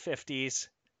 40s, or 50s,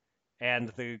 and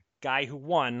the guy who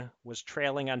won was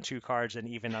trailing on 2 cards and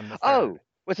even on the third. Oh,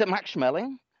 was it Max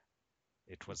Schmeling?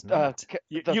 It was not.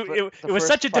 The it was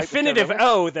such a first fight with definitive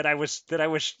Joe Louis? that I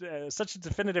was such a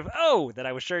definitive that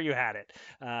I was sure you had it.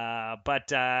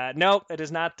 But no, it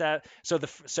is not. So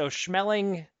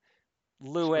Schmeling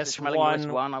Lewis Schmeling won.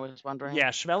 Lewis won, I was wondering. Yeah,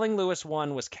 Schmeling Lewis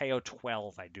won was KO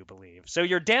 12, I do believe. So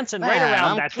you're dancing Man, right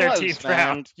around I'm that close, 13th man.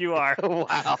 round. You are.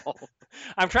 Wow.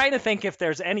 I'm trying to think if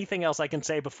there's anything else I can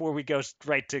say before we go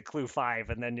right to clue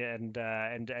 5 and then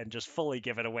and just fully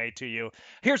give it away to you.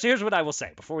 Here's what I will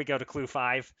say before we go to clue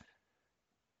 5.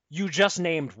 You just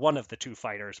named one of the 2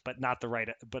 fighters, but not the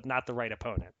right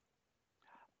opponent.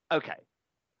 Okay.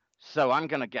 So I'm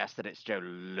going to guess that it's Joe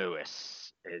Louis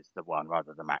is the one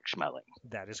rather than Max Schmeling.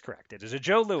 That is correct. It is a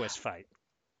Joe Louis fight.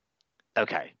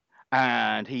 Okay.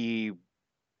 And he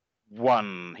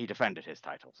won. He defended his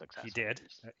title successfully. He did.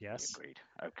 Yes. He agreed.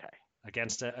 Okay.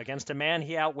 Against a man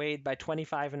he outweighed by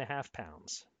 25.5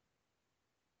 pounds.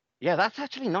 Yeah, that's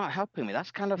actually not helping me. That's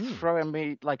kind of throwing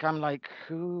me I'm like,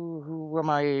 who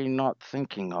am I not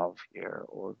thinking of here,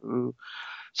 or who?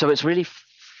 So it's really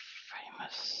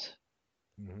famous.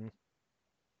 Mm-hmm.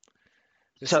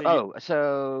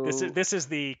 This is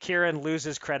the Kieran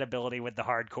loses credibility with the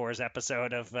hardcores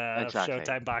episode of Exactly.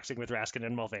 Showtime Boxing with Raskin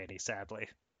and Mulvaney, sadly.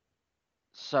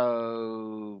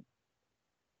 So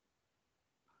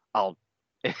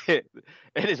it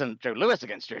isn't Joe Louis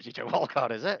against Jersey Joe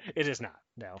Walcott, is it? It is not.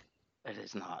 No. It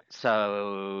is not.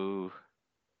 So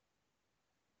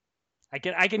I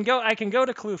can go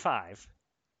to clue 5.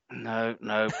 No.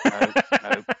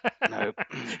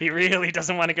 He really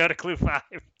doesn't want to go to clue 5.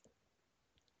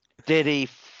 Did he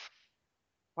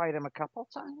fight him a couple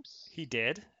times? He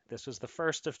did. This was the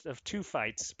first of 2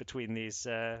 fights between these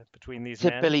men. Is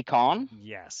it Billy Conn?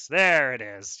 Yes, there it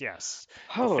is. Yes,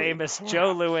 the famous crap.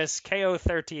 Joe Louis KO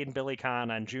 13 Billy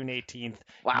Conn on June 18th,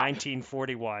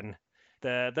 1941.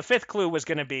 The 5th clue was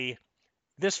going to be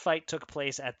this fight took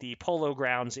place at the Polo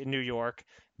Grounds in New York.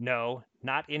 No,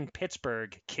 not in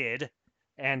Pittsburgh, kid.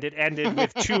 And it ended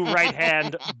with 2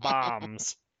 right-hand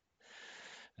bombs.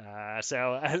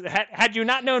 So had you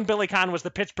not known Billy Conn was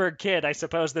the Pittsburgh Kid, I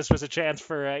suppose this was a chance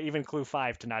for even clue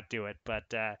 5 to not do it.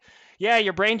 But yeah,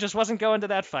 your brain just wasn't going to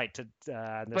that fight.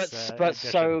 But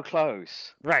so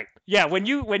close. Right. Yeah. When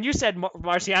you said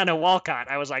Marciano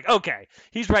Walcott, I was like, okay,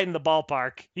 he's right in the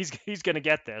ballpark. He's gonna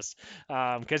get this.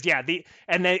 Because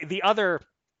the other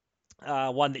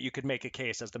one that you could make a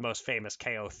case as the most famous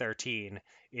KO 13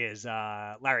 is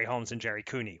Larry Holmes and Jerry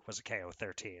Cooney was a KO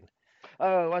 13.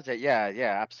 Oh, was it? Yeah,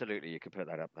 yeah, absolutely. You could put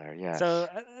that up there. So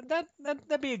Yes.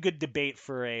 that'd be a good debate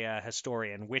for a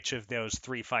historian. Which of those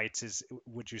three fights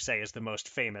would you say is the most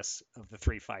famous of the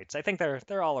three fights? I think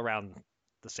they're all around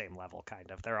the same level,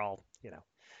 kind of. They're all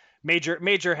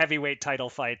major heavyweight title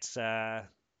fights that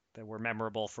were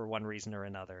memorable for one reason or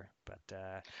another.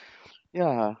 But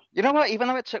Yeah. You know what? Even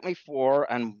though it took me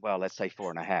four and, well, let's say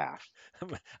 4.5,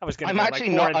 I was gonna I'm go like actually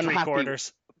four not and three unhappy.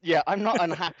 quarters. Yeah, I'm not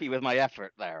unhappy with my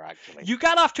effort there, actually. You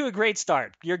got off to a great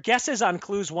start. Your guesses on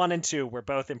clues 1 and 2 were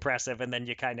both impressive, and then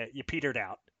you petered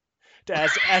out.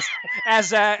 As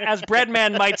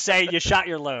Breadman might say, you shot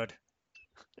your load.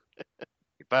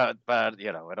 But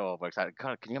it all works out.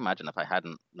 God, can you imagine if I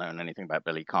hadn't known anything about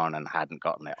Billy Conn and hadn't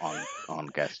gotten it on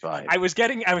guest five? I was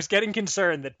getting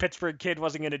concerned that Pittsburgh Kid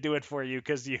wasn't going to do it for you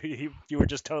because you were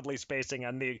just totally spacing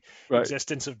on the Right.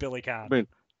 existence of Billy I Conn.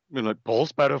 mean, like Paul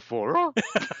Spadafora?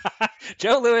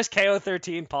 Joe Louis, KO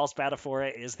 13, Paul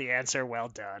Spadafora is the answer. Well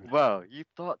done. Well,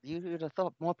 you'd have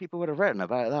thought more people would have written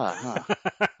about that,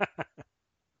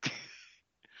 huh?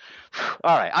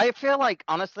 All right.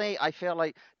 Honestly, I feel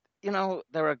like,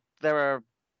 there are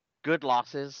good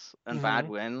losses and bad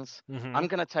hmm wins. hmm I'm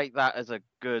gonna take that as a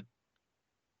good,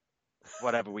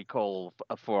 whatever we call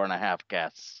a 4.5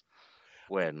 guess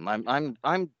win.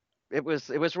 It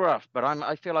was rough, but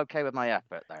I feel okay with my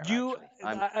effort there, You, actually.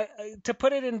 I'm to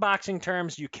put it in boxing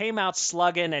terms, you came out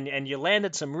slugging and you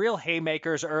landed some real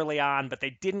haymakers early on, but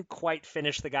they didn't quite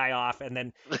finish the guy off, and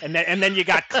then you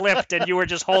got clipped, and you were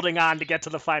just holding on to get to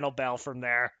the final bell from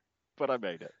there. but I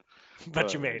made it.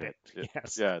 But you made it. Yeah,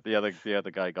 Yes. yeah, the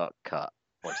other guy got cut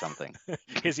or something.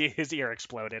 His ear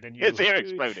exploded, and His you ear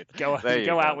exploded. go There you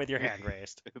go out go. with your hand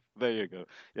raised. There you go.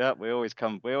 Yeah, we always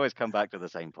come back to the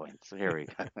same point. So here we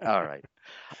go. All right.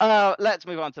 Let's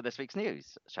move on to this week's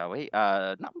news, shall we?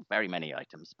 Not very many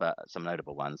items, but some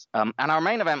notable ones. And our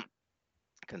main event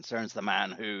concerns the man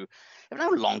who, if no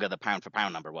longer the pound for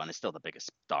pound number one, is still the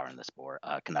biggest star in the sport,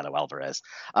 Canelo Alvarez.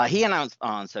 He announced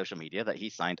on social media that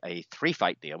he signed a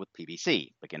 3-fight deal with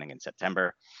PBC beginning in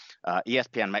September.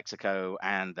 ESPN Mexico,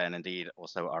 and then indeed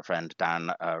also our friend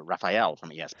Dan Rafael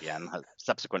from ESPN has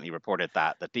subsequently reported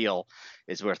that the deal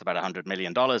is worth about $100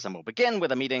 million and will begin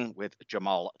with a meeting with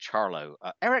Jamal Charlo.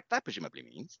 Eric, that presumably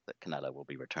means that Canelo will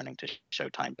be returning to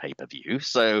Showtime pay-per-view.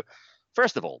 So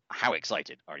first of all, how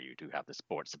excited are you to have the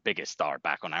sport's biggest star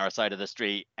back on our side of the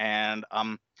street? And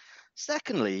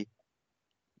secondly,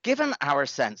 given our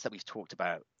sense that we've talked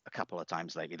about a couple of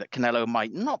times lately that Canelo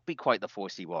might not be quite the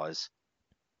force he was,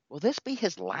 will this be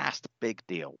his last big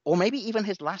deal? Or maybe even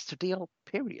his last deal,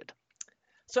 period?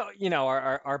 So,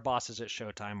 our bosses at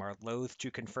Showtime are loath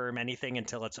to confirm anything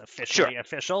until it's Sure. officially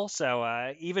official.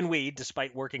 So even we,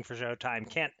 despite working for Showtime,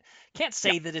 can't Yeah.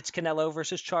 say that it's Canelo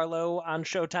versus Charlo on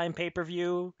Showtime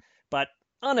pay-per-view, but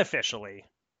unofficially,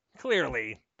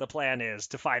 clearly, the plan is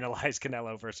to finalize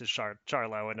Canelo versus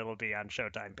Charlo, and it'll be on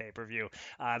Showtime pay-per-view.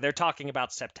 They're talking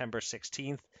about September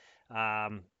 16th.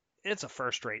 It's a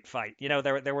first-rate fight.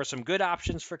 There were some good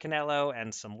options for Canelo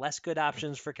and some less good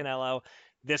options for Canelo.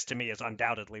 This to me is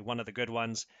undoubtedly one of the good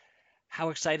ones. How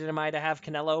excited am I to have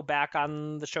Canelo back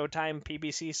on the Showtime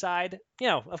PBC side?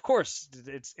 Of course,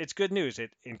 it's good news. It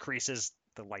increases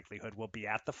the likelihood we'll be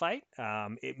at the fight.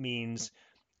 It means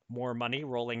more money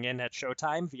rolling in at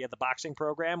Showtime via the boxing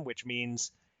program, which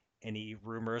means any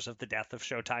rumors of the death of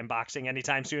Showtime boxing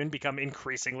anytime soon become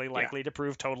increasingly Yeah. likely to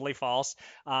prove totally false.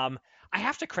 I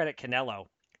have to credit Canelo.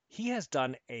 He has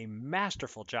done a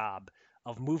masterful job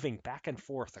of moving back and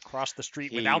forth across the street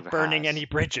He without burning has. any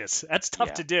bridges. That's tough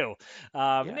Yeah. to do.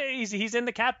 Yeah. He's in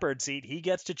the catbird seat. He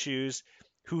gets to choose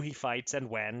who he fights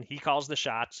and when. He calls the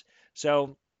shots.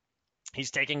 So he's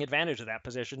taking advantage of that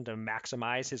position to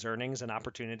maximize his earnings and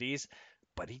opportunities,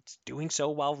 but he's doing so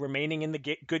while remaining in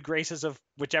the good graces of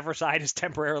whichever side is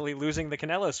temporarily losing the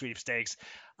Canelo sweepstakes.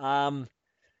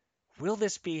 Will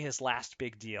this be his last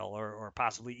big deal, or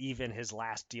possibly even his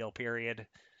last deal period?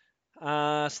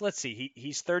 So let's see.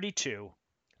 He's 32,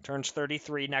 turns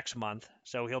 33 next month,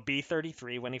 so he'll be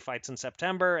 33 when he fights in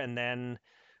September, and then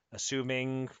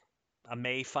assuming a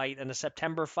May fight and a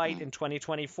September fight Mm. in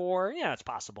 2024, yeah, it's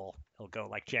possible he'll go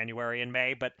like January and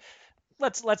May, but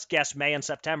let's guess May and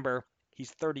September.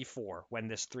 He's 34 when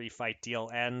this 3-fight deal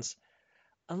ends,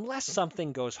 unless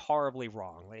something goes horribly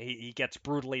wrong. He gets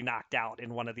brutally knocked out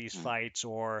in one of these Mm. fights,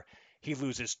 or he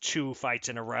loses 2 fights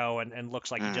in a row and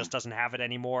looks like he Mm. just doesn't have it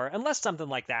anymore. Unless something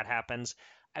like that happens,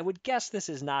 I would guess this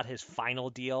is not his final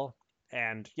deal.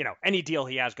 And, any deal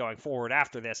he has going forward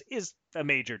after this is a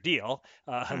major deal,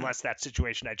 Mm. unless that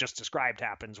situation I just described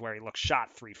happens where he looks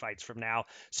shot 3 fights from now.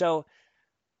 So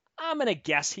I'm going to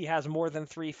guess he has more than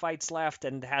 3 fights left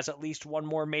and has at least one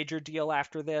more major deal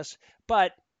after this.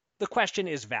 But the question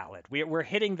is valid. We're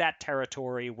hitting that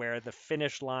territory where the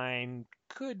finish line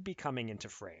could be coming into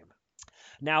frame.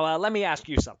 Now, let me ask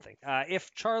you something.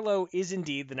 If Charlo is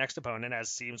indeed the next opponent, as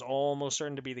seems almost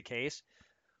certain to be the case,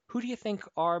 who do you think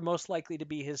are most likely to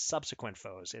be his subsequent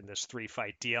foes in this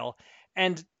 3-fight deal?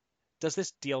 And does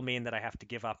this deal mean that I have to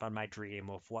give up on my dream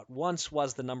of what once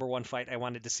was the number 1 fight I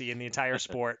wanted to see in the entire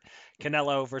sport,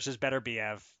 Canelo versus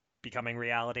Beterbiev, becoming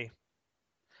reality?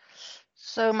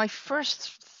 So my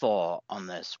first thought on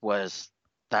this was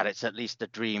that it's at least a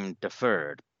dream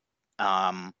deferred.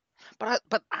 But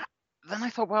then I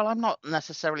thought, well, I'm not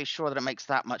necessarily sure that it makes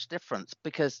that much difference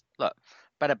because look,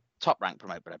 better Top Rank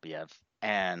promote Beterbiev,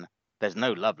 and there's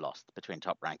no love lost between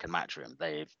Top Rank and Matchroom.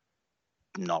 They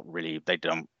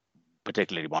don't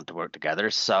particularly want to work together.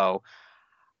 So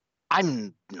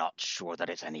I'm not sure that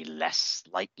it's any less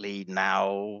likely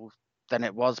now than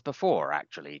it was before,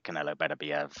 actually, Canelo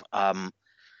Beterbiev.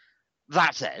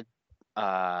 That said,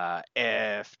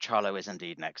 if Charlo is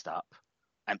indeed next up,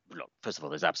 and look, first of all,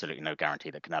 there's absolutely no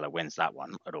guarantee that Canelo wins that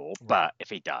one at all. Right. But if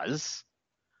he does,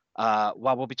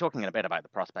 well, we'll be talking in a bit about the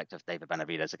prospect of David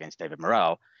Benavidez against David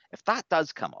Morrell. If that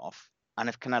does come off, and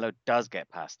if Canelo does get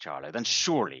past Charlo, then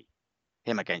surely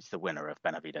him against the winner of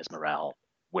Benavidez Morrell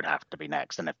would have to be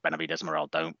next. And if Benavidez Morrell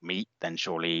don't meet, then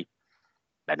surely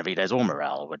Benavidez or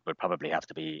Morrell would probably have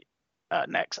to be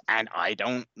next. And I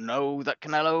don't know that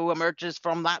Canelo emerges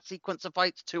from that sequence of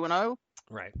fights 2-0.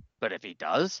 Right. But if he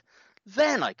does,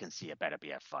 then I can see a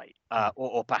Beterbiev fight.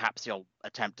 Or perhaps he'll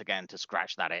attempt again to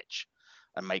scratch that itch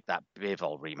and make that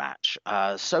Bivol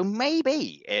rematch. So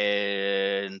maybe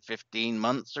in 15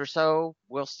 months or so,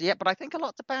 we'll see it. But I think a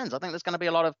lot depends. I think there's going to be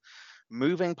a lot of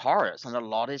moving parts, and a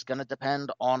lot is going to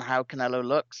depend on how Canelo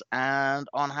looks and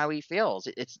on how he feels.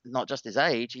 It's not just his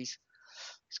age. He's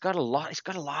got a lot. He's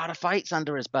got a lot of fights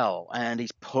under his belt, and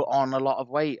he's put on a lot of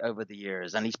weight over the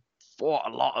years, and he's fought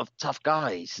a lot of tough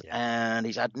guys, and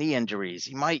he's had knee injuries.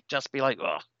 He might just be like,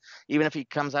 oh, even if he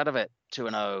comes out of it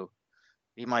 2-0,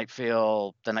 he might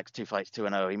feel the next 2 fights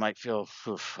 2-0. He might feel,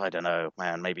 I don't know,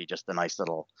 man, maybe just a nice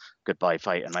little goodbye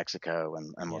fight in Mexico,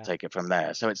 and we'll take it from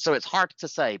there. So it's hard to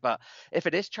say. But if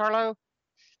it is Charlo,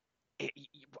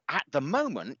 at the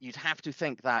moment, you'd have to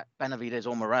think that Benavidez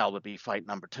or Morrell would be fight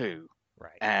number 2.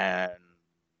 Right. And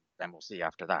then we'll see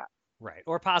after that. Right.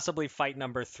 Or possibly fight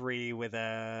number 3 with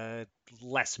a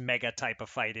less mega type of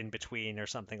fight in between or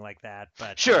something like that.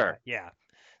 But sure.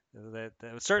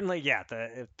 Certainly,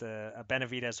 the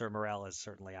Benavidez or Morrell is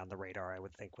certainly on the radar, I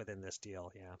would think, within this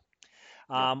deal.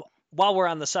 While we're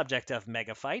on the subject of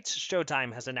mega fights,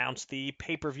 Showtime has announced the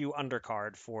pay-per-view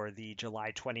undercard for the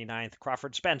July 29th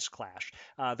Crawford-Spence clash.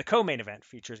 The co-main event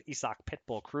features Isaac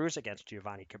Pitbull Cruz against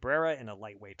Giovanni Cabrera in a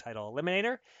lightweight title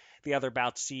eliminator. The other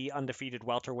bouts see undefeated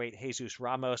welterweight Jesus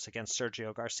Ramos against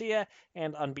Sergio Garcia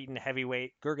and unbeaten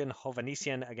heavyweight Gurgen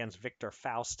Hovhannisyan against Victor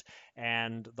Faust.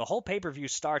 And the whole pay-per-view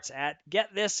starts at,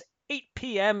 get this, 8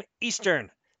 p.m. Eastern.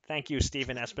 Thank you,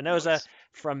 Stephen Espinoza,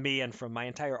 from me and from my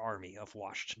entire army of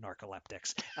washed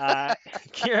narcoleptics.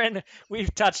 Kieran,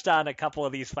 we've touched on a couple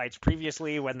of these fights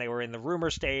previously when they were in the rumor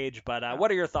stage, but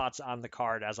what are your thoughts on the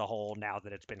card as a whole now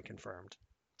that it's been confirmed?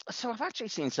 So I've actually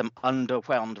seen some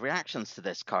underwhelmed reactions to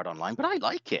this card online, but I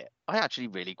like it. I actually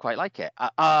really quite like it.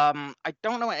 I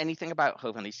don't know anything about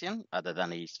Hovhannisyan other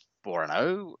than he's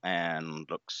 4-0 and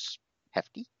looks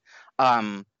hefty.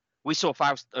 We saw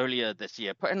Faust earlier this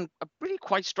year put in a really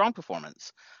quite strong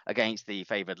performance against the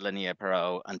favoured Linear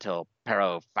Perot until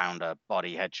Perot found a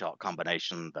body headshot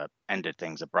combination that ended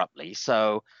things abruptly.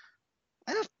 So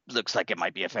it looks like it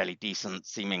might be a fairly decent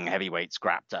seeming heavyweight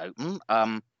scrap to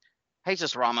open.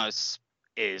 Jesus Ramos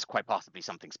is quite possibly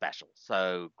something special.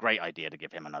 So great idea to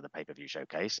give him another pay-per-view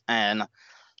showcase. And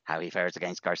how he fares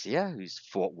against Garcia, who's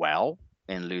fought well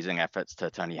in losing efforts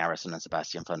to Tony Harrison and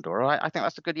Sebastian Fundora. I think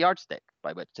that's a good yardstick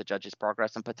by which to judge his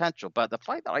progress and potential. But the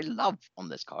fight that I love on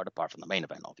this card, apart from the main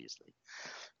event, obviously,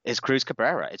 is Cruz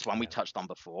Cabrera. It's one we touched on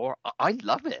before. I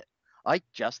love it. I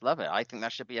just love it. I think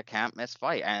that should be a can't miss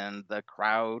fight. And the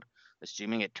crowd,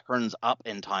 assuming it turns up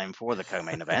in time for the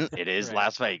co-main event, it is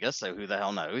Las Vegas, so who the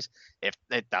hell knows? If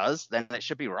it does, then it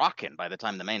should be rocking by the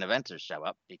time the main eventers show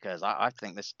up, because I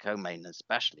think this co-main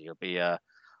especially will be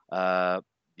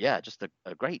just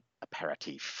a great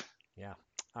aperitif. Yeah.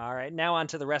 All right, now on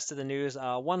to the rest of the news.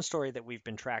 One story that we've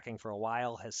been tracking for a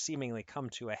while has seemingly come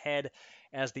to a head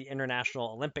as the International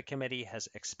Olympic Committee has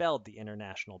expelled the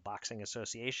International Boxing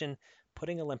Association,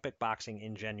 putting Olympic boxing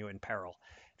in genuine peril.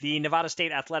 The Nevada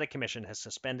State Athletic Commission has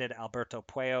suspended Alberto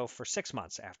Puello for 6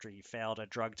 months after he failed a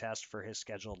drug test for his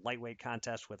scheduled lightweight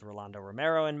contest with Rolando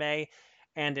Romero in May,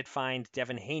 and it fined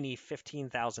Devin Haney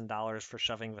 $15,000 for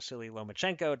shoving Vasily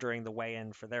Lomachenko during the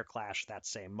weigh-in for their clash that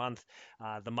same month.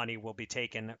 The money will be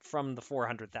taken from the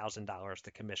 $400,000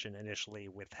 the commission initially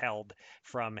withheld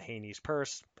from Haney's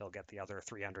purse. He'll get the other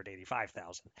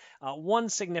 $385,000. One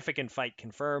significant fight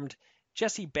confirmed.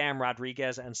 Jesse Bam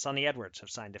Rodriguez and Sonny Edwards have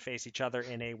signed to face each other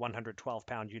in a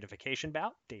 112-pound unification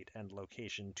bout, date and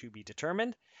location to be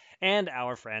determined. And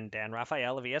our friend Dan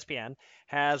Rafael of ESPN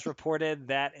has reported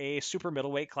that a super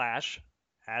middleweight clash,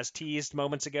 as teased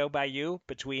moments ago by you,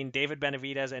 between David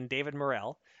Benavidez and David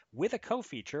Morrell, with a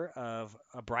co-feature of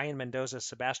a Brian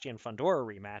Mendoza-Sebastian Fundora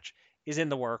rematch, is in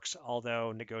the works,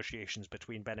 although negotiations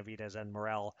between Benavidez and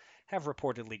Morrell have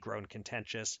reportedly grown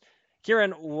contentious.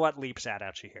 Kieran, what leaps out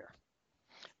at you here?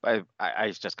 I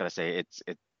was just going to say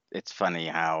it's funny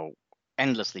how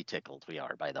endlessly tickled we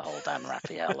are by the whole Dan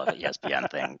Raphael of ESPN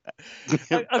thing.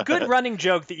 A good running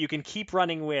joke that you can keep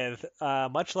running with,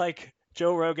 much like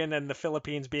Joe Rogan and the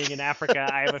Philippines being in Africa.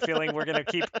 I have a feeling we're going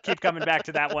to keep coming back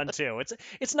to that one too.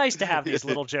 It's nice to have these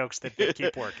little jokes that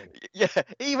keep working. Yeah,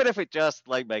 even if it just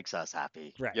like makes us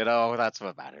happy, right? That's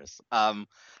what matters.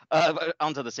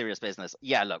 Onto the serious business.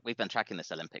 Yeah, look, we've been tracking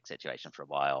this Olympic situation for a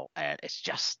while, and it's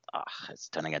just it's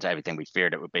turning into everything we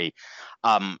feared it would be.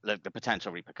 The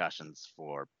potential repercussions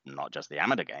for not just the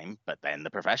amateur game, but then the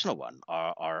professional one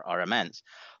are immense.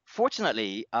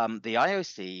 Fortunately, the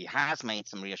IOC has made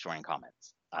some reassuring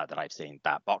comments that I've seen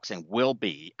that boxing will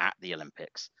be at the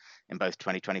Olympics in both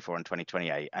 2024 and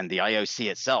 2028. And the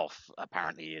IOC itself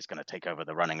apparently is going to take over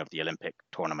the running of the Olympic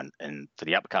tournament for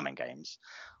the upcoming games,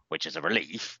 which is a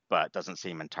relief, but doesn't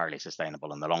seem entirely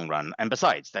sustainable in the long run. And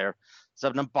besides, there's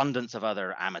an abundance of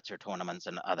other amateur tournaments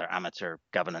and other amateur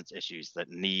governance issues that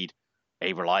need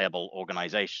a reliable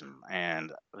organization.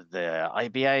 And the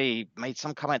IBA made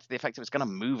some comments to the effect it was going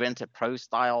to move into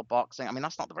pro-style boxing. I mean,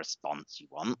 that's not the response you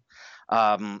want.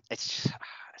 It's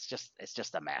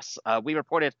just a mess. We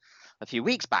reported a few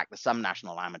weeks back that some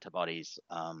national amateur bodies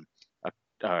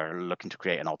are looking to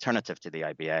create an alternative to the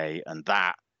IBA, and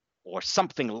that or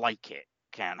something like it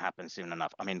can't happen soon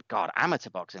enough. I mean, God,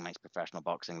 amateur boxing makes professional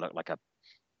boxing look like a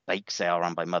bake sale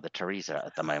run by Mother Teresa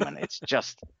at the moment. It's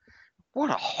just what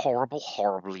a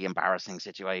horribly embarrassing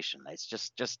situation. It's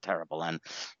just terrible, and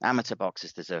amateur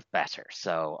boxers deserve better.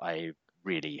 So I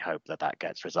really hope that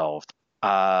gets resolved.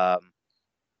 Bam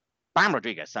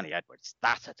Rodriguez, Sonny Edwards,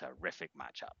 that's a terrific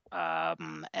matchup.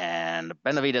 And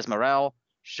Benavidez Morrell,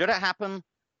 should it happen,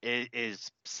 is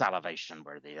salivation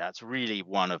worthy. That's really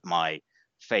one of my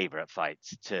favorite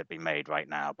fights to be made right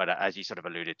now. But as you sort of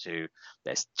alluded to,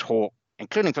 there's talk,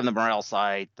 including from the Morrell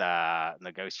side, that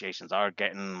negotiations are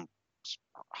getting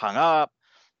hung up.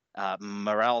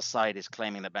 Morrell's side is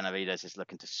claiming that Benavidez is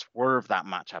looking to swerve that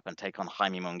matchup and take on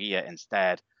Jaime Munguia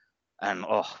instead. And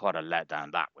what a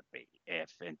letdown that would be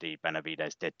if indeed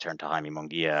Benavidez did turn to Jaime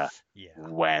Munguia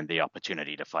when the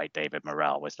opportunity to fight David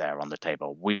Morrell was there on the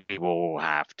table. We will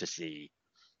have to see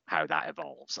how that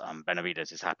evolves.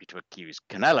 Benavidez is happy to accuse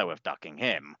Canelo of ducking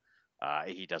him.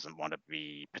 He doesn't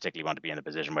particularly want to be in a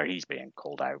position where he's being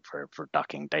called out for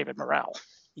ducking David Morrell.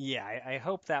 Yeah, I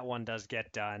hope that one does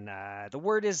get done. The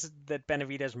word is that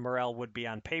Benavidez Morrell would be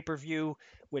on pay-per-view,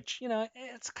 which,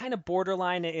 it's kind of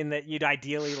borderline in that you'd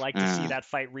ideally like to see that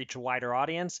fight reach a wider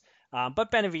audience.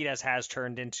 But Benavidez has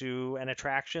turned into an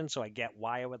attraction, so I get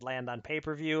why it would land on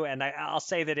pay-per-view. And I'll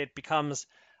say that it becomes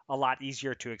a lot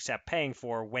easier to accept paying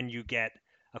for when you get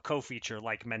a co-feature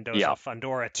like Mendoza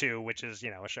Fundora 2, which is, a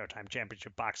Showtime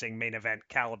Championship Boxing main event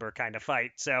caliber kind of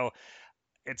fight. So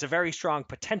it's a very strong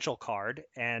potential card,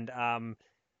 and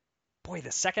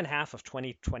the second half of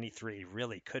 2023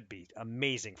 really could be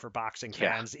amazing for boxing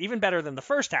fans, even better than the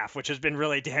first half, which has been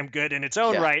really damn good in its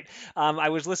own right. I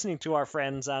was listening to our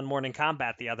friends on Morning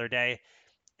Combat the other day,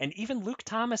 and even Luke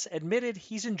Thomas admitted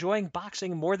he's enjoying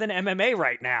boxing more than MMA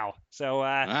right now. So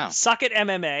suck it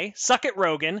MMA, suck it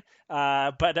Rogan.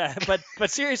 But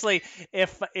seriously,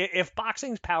 if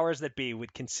boxing's powers that be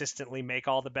would consistently make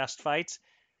all the best fights,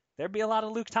 there'd be a lot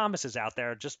of Luke Thomases out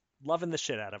there just loving the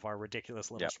shit out of our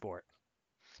ridiculous little sport.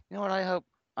 You know what I hope?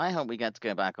 I hope we get to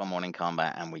go back on Morning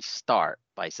Combat and we start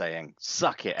by saying,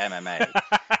 suck it, MMA.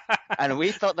 And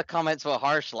we thought the comments were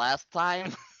harsh last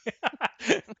time.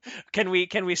 Can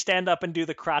we stand up and do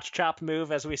the crotch chop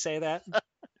move as we say that?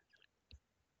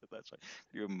 it's like,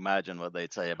 you imagine what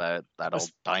they'd say about that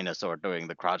old dinosaur doing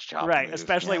the crotch chop Right, move.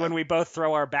 especially when we both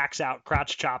throw our backs out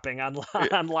crotch chopping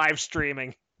on live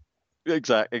streaming.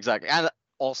 Exactly. And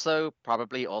also,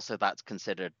 probably also that's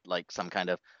considered like some kind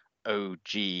of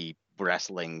OG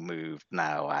wrestling move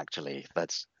now, actually.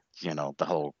 That's, the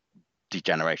whole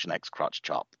Degeneration X crotch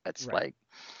chop. It's Right. like,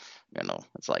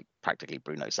 it's like practically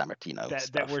Bruno Sammartino that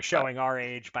stuff. we're showing our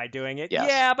age by doing it. Yes.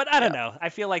 Yeah, but I don't know. I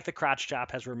feel like the crotch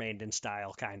chop has remained in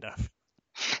style, kind of.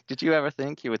 Did you ever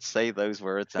think you would say those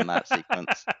words in that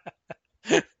sequence?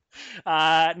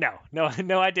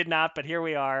 No, I did not. But here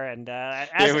we are, and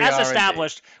Here we as are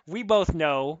established, we both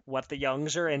know what the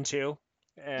youngs are into,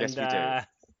 and Yes, we do.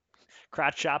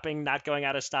 crotch chopping not going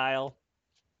out of style.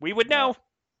 We would know.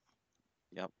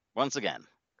 Yep. Once again,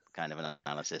 kind of an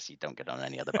analysis you don't get on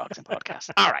any other boxing podcast.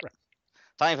 All right.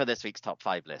 Time for this week's top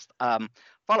 5 list.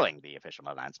 Following the official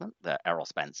announcement that Errol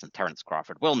Spence and Terence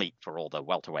Crawford will meet for all the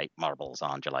welterweight marbles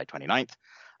on July 29th,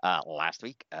 last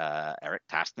week, Eric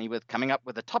tasked me with coming up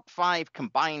with the top 5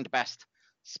 combined best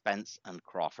Spence and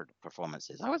Crawford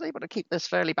performances. I was able to keep this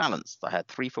fairly balanced. I had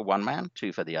 3 for one man,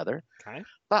 2 for the other. Okay.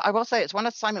 But I will say it's one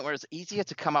assignment where it's easier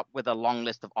to come up with a long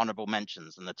list of honorable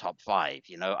mentions than the top 5.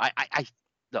 I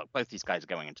look, both these guys are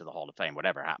going into the Hall of Fame,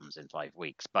 whatever happens in 5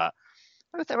 weeks, but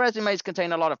both their resumes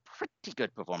contain a lot of pretty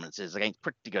good performances against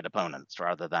pretty good opponents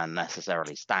rather than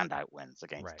necessarily standout wins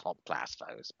against top-class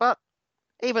foes. But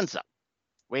even so,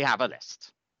 we have a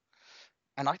list.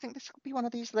 And I think this will be one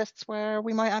of these lists where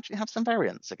we might actually have some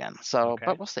variance again.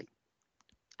 But we'll see.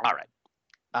 All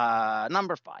right.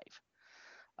 Number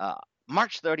 5.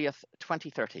 March 30th,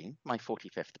 2013, my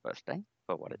 45th birthday,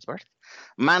 for what it's worth.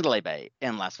 Mandalay Bay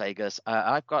in Las Vegas.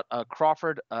 I've got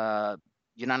Crawford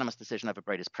unanimous decision over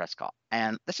Bradis Prescott.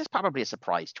 And this is probably a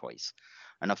surprise choice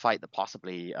and a fight that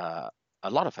possibly a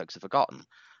lot of folks have forgotten.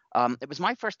 It was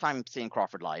my first time seeing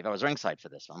Crawford live. I was ringside for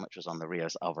this one, which was on the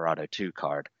Rios Alvarado 2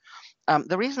 card.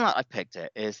 The reason that I picked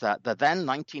it is that the then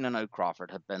 19-0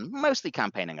 Crawford had been mostly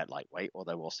campaigning at lightweight,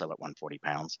 although also at 140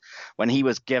 pounds, when he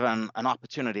was given an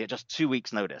opportunity at just 2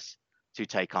 weeks' notice to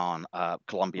take on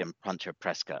Colombian puncher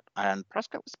Prescott. And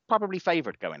Prescott was probably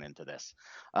favored going into this.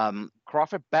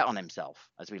 Crawford bet on himself,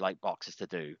 as we like boxers to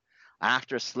do.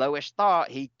 After a slowish start,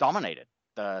 he dominated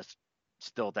the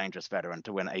still dangerous veteran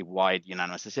to win a wide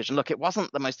unanimous decision. Look, it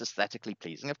wasn't the most aesthetically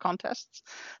pleasing of contests.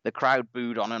 The crowd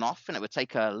booed on and off, and it would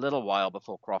take a little while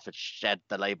before Crawford shed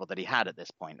the label that he had at this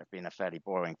point of being a fairly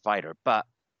boring fighter. But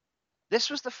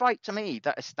this was the fight to me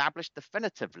that established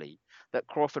definitively that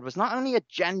Crawford was not only a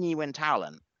genuine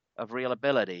talent of real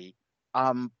ability,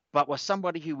 but was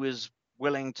somebody who was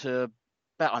willing to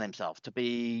bet on himself, to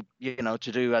be, to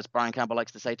do, as Brian Campbell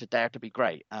likes to say, to dare to be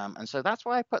great. And so that's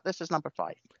why I put this as number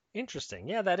 5. Interesting.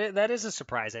 Yeah, that is a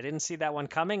surprise. I didn't see that one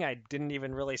coming. I didn't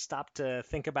even really stop to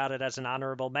think about it as an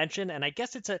honorable mention. And I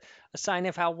guess it's a sign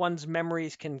of how one's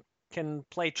memories can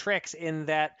play tricks in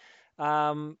that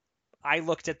I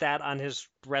looked at that on his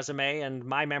resume and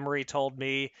my memory told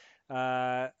me,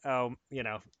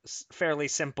 fairly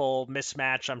simple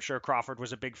mismatch. I'm sure Crawford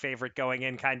was a big favorite going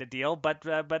in kind of deal, but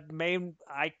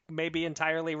I may be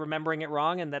entirely remembering it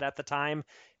wrong, and that at the time,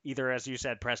 either, as you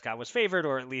said, Prescott was favored,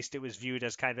 or at least it was viewed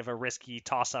as kind of a risky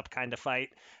toss-up kind of fight.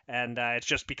 And it's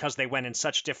just because they went in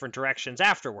such different directions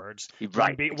afterwards.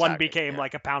 Right, one became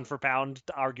like a pound for pound,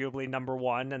 arguably number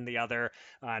 1, and the other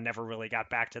never really got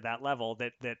back to that level.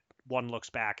 That one looks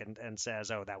back and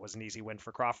says, "Oh, that was an easy win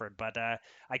for Crawford." But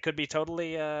I could be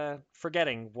totally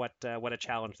forgetting what a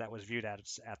challenge that was viewed at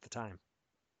the time.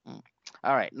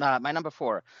 All right. My number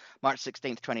 4, March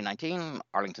 16th, 2019,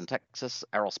 Arlington, Texas,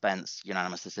 Errol Spence,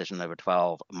 unanimous decision over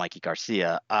 12, Mikey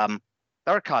Garcia. There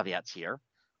are caveats here.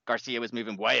 Garcia was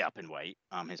moving way up in weight.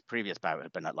 His previous bout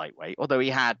had been at lightweight, although he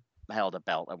had held a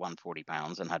belt at 140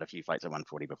 pounds and had a few fights at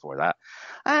 140 before that.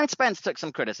 And Spence took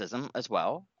some criticism as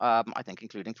well, I think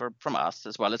including from us,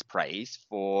 as well as praise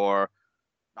for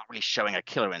not really showing a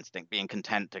killer instinct, being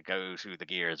content to go through the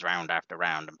gears round after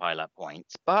round and pile up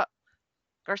points. But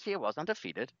Garcia was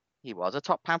undefeated. He was a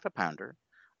top pound for pounder.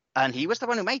 And he was the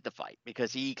one who made the fight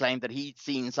because he claimed that he'd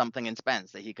seen something in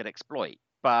Spence that he could exploit.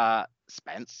 But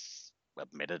Spence,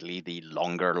 admittedly the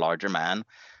longer, larger man,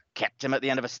 kept him at the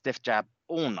end of a stiff jab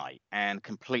all night and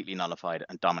completely nullified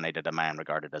and dominated a man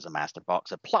regarded as a master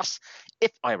boxer. Plus,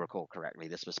 if I recall correctly,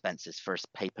 this was Spence's first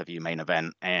pay-per-view main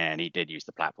event, and he did use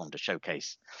the platform to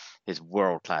showcase his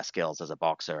world-class skills as a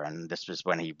boxer. And this was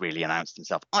when he really announced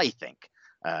himself, I think,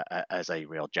 as a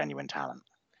real genuine talent.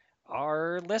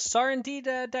 Our lists are indeed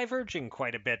diverging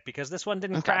quite a bit because this one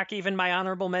didn't crack even my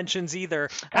honorable mentions either.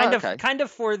 Kind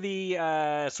of for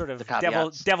the sort of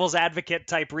devil's advocate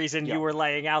type reason you were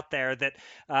laying out there, that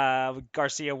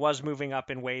Garcia was moving up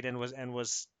in weight and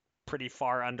was pretty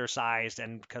far undersized,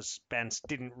 and because Spence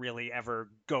didn't really ever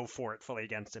go for it fully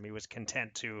against him, he was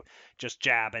content to just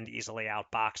jab and easily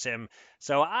outbox him.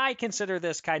 So I consider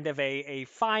this kind of a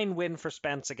fine win for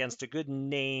Spence against a good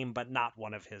name, but not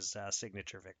one of his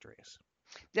signature victories.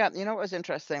 Yeah, what was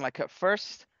interesting? Like, at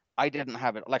first, I didn't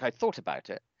have it. Like, I thought about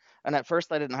it, and at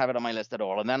first I didn't have it on my list at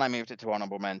all, and then I moved it to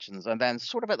honorable mentions, and then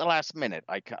sort of at the last minute,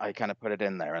 I kind of put it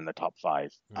in there in the top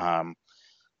 5.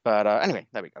 But anyway,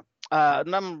 there we go.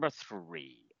 Number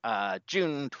 3,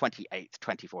 June 28th,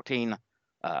 2014,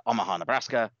 Omaha,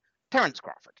 Nebraska. Terence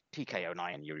Crawford, TKO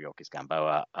 9, Yuriorkis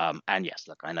Gamboa. And yes,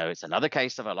 look, I know it's another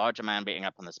case of a larger man beating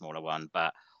up on the smaller one,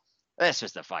 but this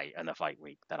was the fight and the fight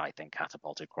week that I think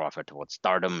catapulted Crawford towards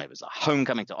stardom. It was a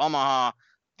homecoming to Omaha.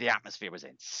 The atmosphere was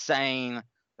insane.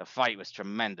 The fight was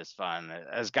tremendous fun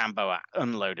as Gamboa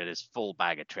unloaded his full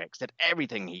bag of tricks, did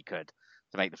everything he could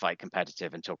to make the fight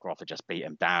competitive until Crawford just beat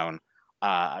him down.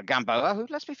 Gamboa, who,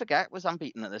 let's we forget, was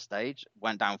unbeaten at this stage,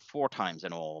 went down 4 times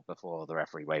in all before the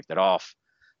referee waved it off.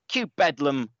 Cue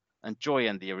bedlam and joy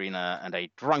in the arena, and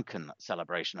a drunken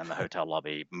celebration in the hotel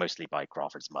lobby, mostly by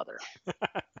Crawford's mother.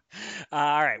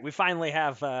 All right, we finally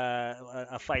have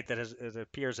a fight that it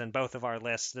appears in both of our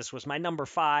lists. This was my number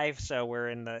 5, so we're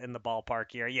in the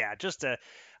ballpark here. Yeah, just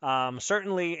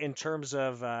certainly in terms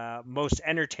of most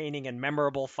entertaining and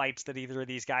memorable fights that either of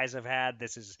these guys have had,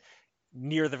 this is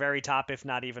near the very top, if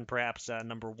not even perhaps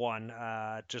number 1.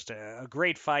 Just a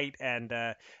great fight and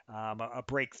a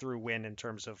breakthrough win in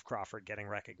terms of Crawford getting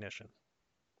recognition.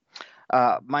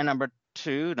 My number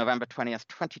 2, November 20th,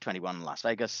 2021, Las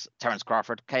Vegas. Terence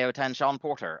Crawford, KO 10, Sean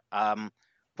Porter.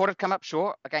 Porter had come up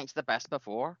short against the best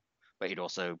before, but he'd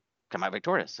also come out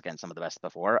victorious against some of the best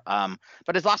before.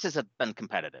 But his losses have been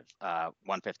competitive.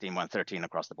 115, 113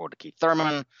 across the board to Keith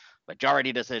Thurman.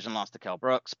 Majority decision loss to Kell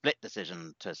Brooks. Split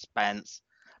decision to Spence.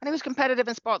 And he was competitive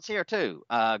in spots here too,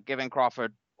 giving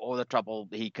Crawford all the trouble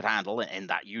he could handle in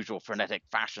that usual frenetic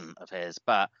fashion of his.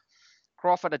 But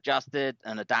Crawford adjusted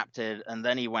and adapted, and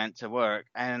then he went to work.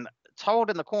 And told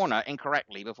in the corner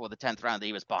incorrectly before the 10th round that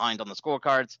he was behind on the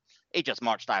scorecards, he just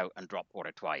marched out and dropped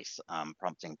Porter twice,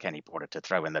 prompting Kenny Porter to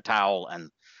throw in the towel and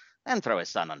then throw his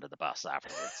son under the bus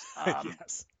afterwards.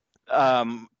 Yes.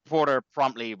 Porter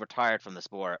promptly retired from the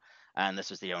sport, and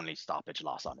this was the only stoppage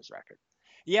loss on his record.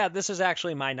 Yeah, this is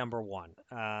actually my number 1.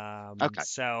 Okay.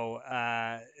 So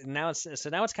now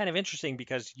it's kind of interesting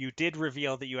because you did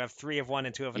reveal that you have 3 of one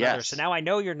and 2 of another. Yes. So now I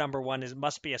know your number 1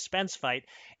 must be a Spence fight,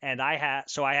 and I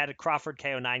had a Crawford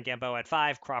KO 9, Gamboa at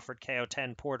 5, Crawford KO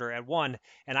 10, Porter at 1,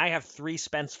 and I have 3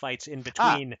 Spence fights in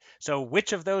between. So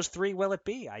which of those 3 will it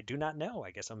be? I do not know. I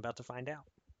guess I'm about to find out.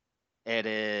 It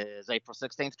is April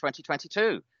 16th,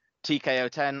 2022. TKO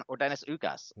 10 or Dennis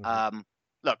Ugas. Mm-hmm.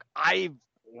 Look, I've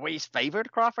always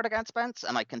favored Crawford against Spence,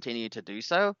 and I continue to do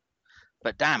so.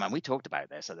 But damn, and we talked about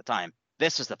this at the time,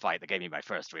 this was the fight that gave me my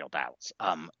first real doubts.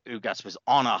 Ugas was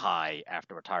on a high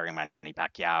after retiring Manny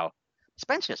Pacquiao.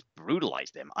 Spence just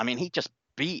brutalized him. I mean, he just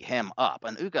beat him up,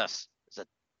 and Ugas is a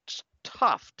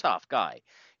tough guy.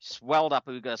 He swelled up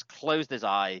Ugas, closed his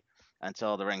eye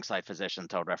until the ringside physician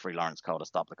told referee Lawrence Cole to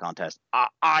stop the contest.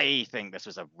 I think this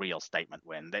was a real statement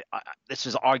win. This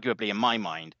was arguably, in my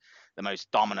mind, the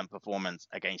most dominant performance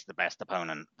against the best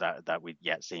opponent that we'd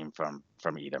yet seen from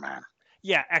either man.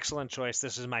 Yeah, excellent choice.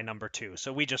 This is my number 2.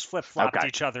 So we just flip-flopped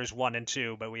each other's 1 and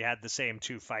 2, but we had the same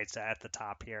 2 fights at the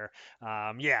top here.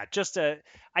 I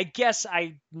guess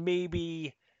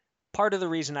maybe part of the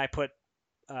reason I put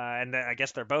and I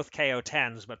guess they're both KO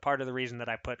 10s, but part of the reason that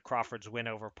I put Crawford's win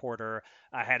over Porter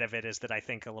ahead of it is that I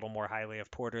think a little more highly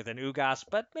of Porter than Ugas,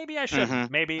 but maybe I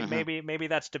shouldn't. Maybe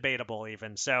that's debatable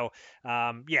even. So,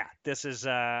 this is,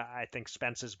 I think,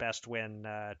 Spence's best win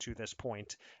to this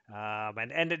point.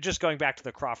 And just going back to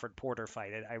the Crawford-Porter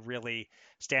fight, it really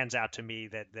stands out to me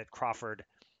that Crawford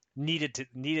needed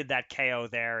that KO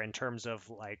there in terms of,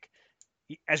 like,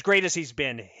 as great as he's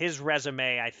been, his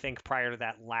resume, I think, prior to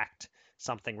that lacked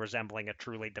something resembling a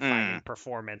truly defining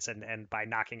performance, and by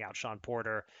knocking out Sean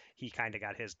Porter, he kind of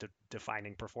got his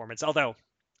defining performance. Although,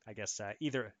 I guess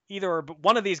either or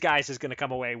one of these guys is going to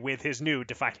come away with his new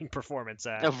defining performance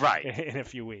in a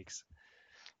few weeks.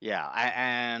 Yeah,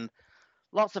 and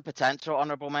lots of potential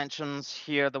honorable mentions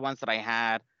here. The ones that I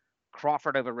had: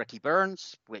 Crawford over Ricky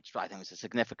Burns, which I think was a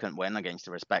significant win against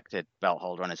a respected belt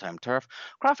holder on his home turf.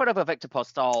 Crawford over Victor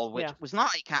Postol, which was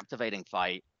not a captivating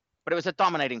fight, but it was a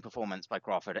dominating performance by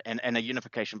Crawford in a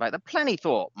unification fight that plenty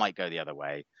thought might go the other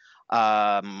way.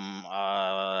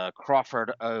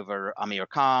 Crawford over Amir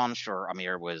Khan. Sure,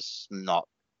 Amir was not,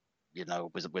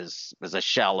 was a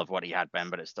shell of what he had been,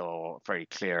 but it's still very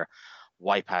clear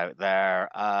wipeout there.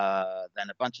 Then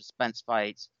a bunch of Spence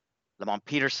fights. Lamont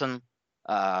Peterson,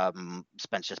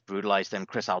 Spence just brutalized him.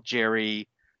 Chris Algieri,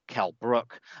 Kell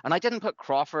Brook. And I didn't put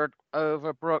Crawford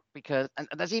over Brook because, and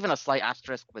there's even a slight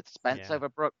asterisk with Spence over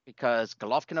Brook because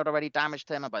Golovkin had already damaged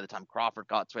him. And by the time Crawford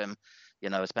got to him,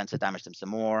 Spence had damaged him some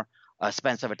more.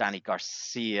 Spence over Danny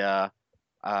Garcia.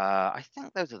 I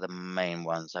think those are the main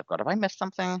ones I've got. Have I missed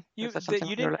something? You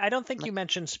didn't. I don't think you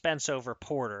mentioned Spence over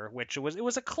Porter, which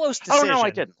was a close decision. Oh no,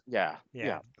 I didn't. Yeah.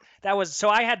 That was so.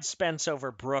 I had Spence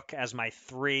over Brook as my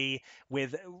 3,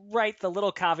 with the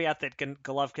little caveat that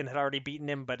Golovkin had already beaten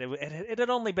him, but it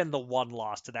had only been the one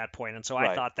loss to that point, and so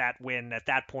I thought that win at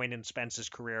that point in Spence's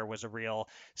career was a real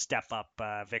step up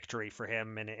victory for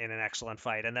him in an excellent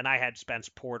fight. And then I had Spence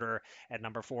Porter at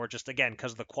number 4, just again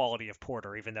because of the quality of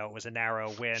Porter, even though it was a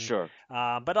narrow win. Sure.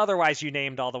 But otherwise, you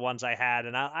named all the ones I had,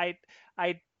 and I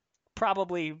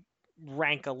probably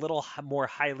rank a little more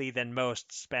highly than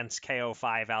most Spence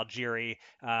KO5 Algieri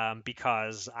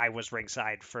because I was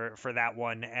ringside for that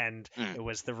one, and it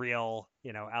was the real,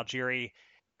 Algieri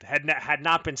had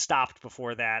not been stopped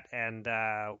before that, and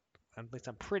at least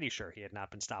I'm pretty sure he had not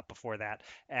been stopped before that.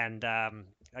 And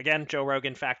again, Joe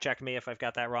Rogan, fact check me if I've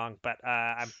got that wrong, but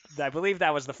I believe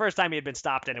that was the first time he had been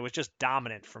stopped, and it was just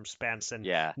dominant from Spence, and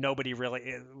nobody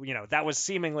really, that was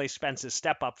seemingly Spence's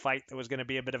step-up fight that was going to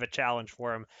be a bit of a challenge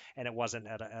for him, and it wasn't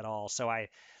at all. So I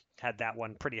had that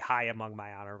one pretty high among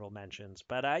my honorable mentions.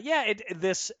 But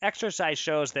this exercise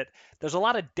shows that there's a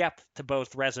lot of depth to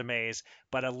both resumes,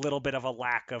 but a little bit of a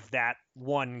lack of that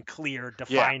one clear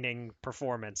defining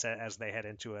performance as they head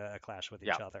into a clash with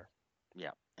each other.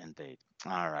 Yeah, indeed.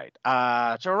 All right.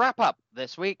 To wrap up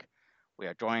this week, we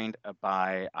are joined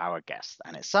by our guest,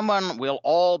 and it's someone we'll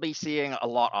all be seeing a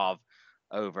lot of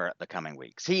over the coming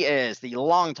weeks. He is the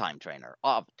longtime trainer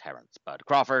of Terence Bud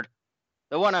Crawford,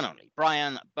 the one and only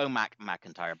Brian Bomac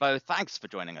Mcintyre. Bo, thanks for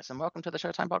joining us, and welcome to the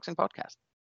Showtime Boxing Podcast.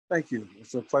 Thank you.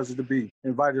 It's a pleasure to be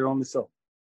invited on the show.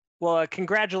 Well,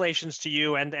 congratulations to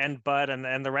you and Bud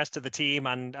and the rest of the team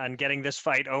on getting this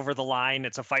fight over the line.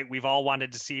 It's a fight we've all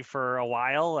wanted to see for a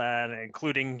while,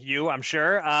 including you, I'm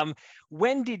sure.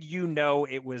 When did you know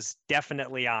it was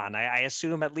definitely on? I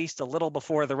assume at least a little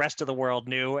before the rest of the world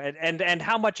knew. And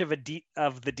how much of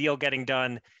the deal getting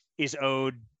done is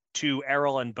owed to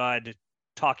Errol and Bud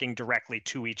talking directly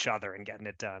to each other and getting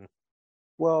it done?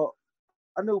 Well,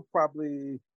 I knew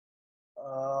probably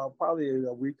a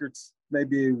week or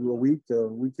maybe a week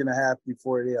and a half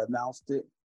before they announced it,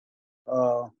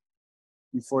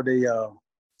 before they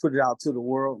put it out to the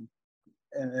world.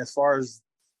 And as far as,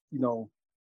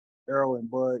 Errol and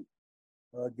Bud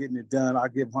getting it done, I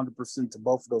give 100% to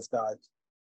both of those guys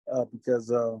because,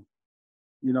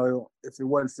 if it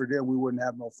wasn't for them, we wouldn't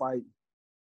have no fight.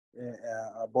 And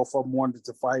both of them wanted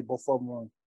to fight. Both of them,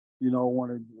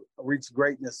 wanted to reach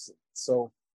greatness.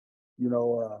 So,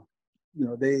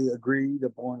 they agreed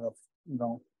upon,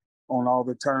 on all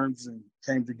the terms and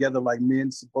came together like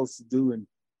men supposed to do and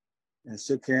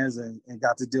shook hands and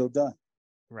got the deal done.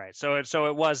 Right. So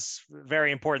it was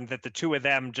very important that the two of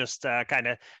them just kind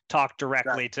of talked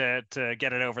directly to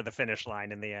get it over the finish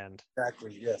line in the end.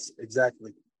 Exactly. Yes,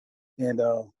 exactly. And,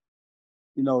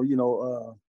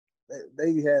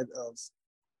 they had a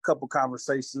couple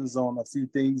conversations on a few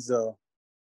things, that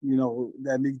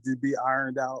needed to be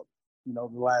ironed out, the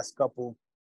last couple,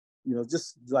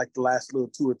 just like the last little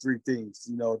 2 or 3 things,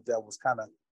 that was kind of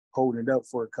holding it up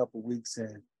for a couple of weeks.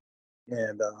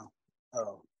 And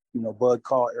Bud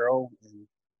called Errol and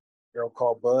Errol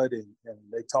called Bud and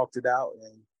they talked it out.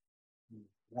 And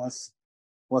once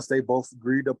they both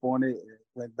agreed upon it, it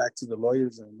went back to the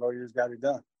lawyers and lawyers got it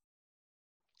done.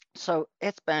 So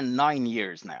it's been 9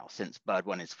 years now since Bud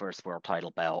won his first world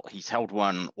title belt. He's held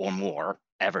one or more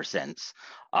ever since.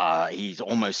 He's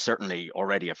almost certainly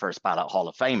already a first ballot Hall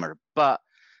of Famer. But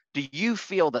do you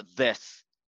feel that this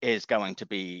is going to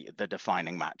be the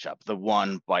defining matchup, the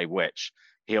one by which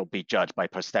he'll be judged by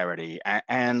posterity?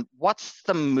 And what's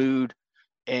the mood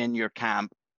in your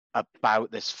camp about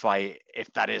this fight,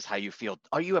 if that is how you feel?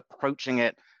 Are you approaching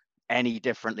it any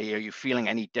differently? Are you feeling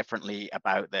any differently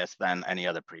about this than any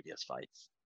other previous fights?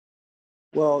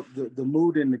 Well, the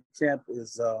mood in the camp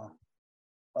is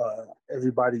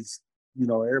everybody's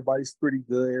pretty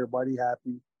good. Everybody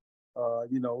happy.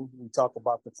 We talk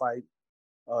about the fight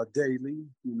daily.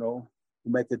 We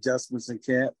make adjustments in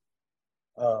camp.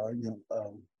 We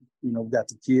got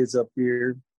the kids up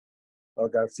here.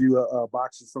 Got a few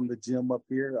boxers from the gym up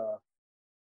here.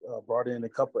 brought in a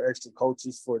couple extra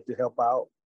coaches for it to help out,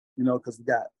 because we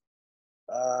got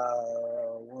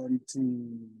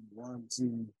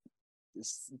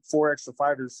it's 4 extra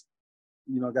fighters.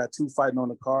 Got 2 fighting on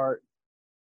the card,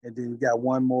 and then you got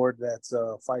 1 more that's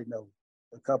fighting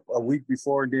a week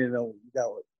before, and then you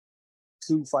got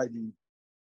 2 fighting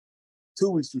 2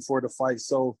 weeks before the fight.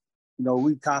 So,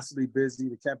 we constantly busy.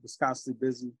 The camp is constantly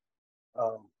busy.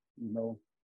 I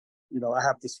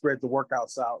have to spread the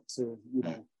workouts out to,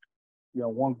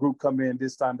 one group come in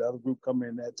this time, the other group come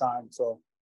in that time. So,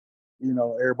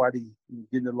 everybody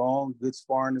getting along, good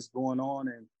sparring is going on,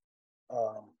 and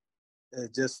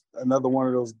it's just another one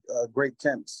of those great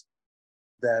camps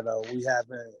that we have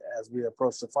as we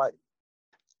approach the fight.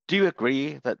 Do you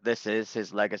agree that this is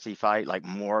his legacy fight, like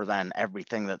more than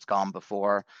everything that's gone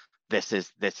before? This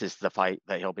is the fight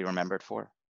that he'll be remembered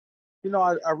for?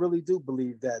 I really do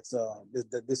believe that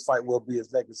this fight will be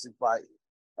his legacy fight.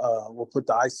 We'll put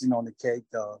the icing on the cake.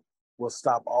 We'll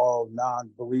stop all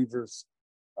non-believers,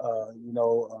 and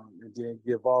then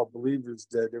give all believers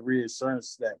the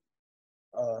reassurance that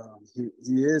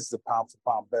he is the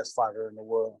pound-for-pound best fighter in the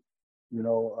world.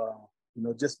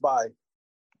 Just by,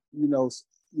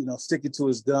 sticking to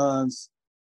his guns,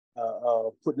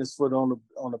 putting his foot on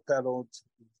the pedal,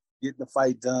 getting the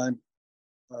fight done.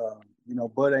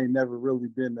 Bud ain't never really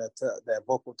been that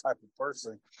vocal type of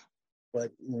person.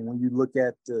 But when you look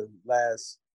at the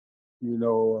last,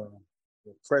 the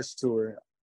press tour,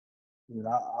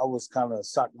 I was kind of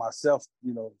shocked myself,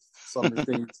 some of the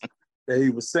things that he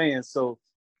was saying. So,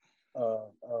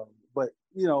 but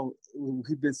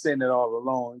he's been saying that all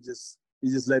along.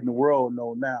 He's just letting the world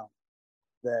know now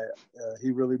that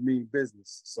he really means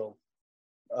business. So,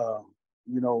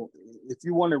 if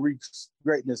you want to reach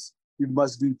greatness, you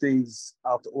must do things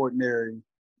out the ordinary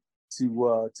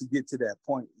to get to that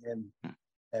point. And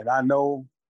I know,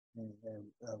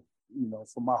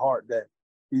 from my heart that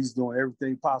he's doing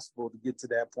everything possible to get to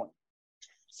that point.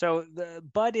 So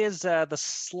Bud is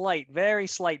the very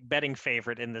slight betting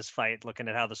favorite in this fight, looking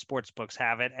at how the sports books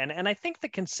have it. And I think the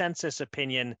consensus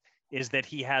opinion is that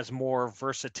he has more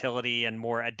versatility and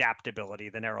more adaptability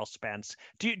than Errol Spence.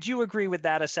 Do you agree with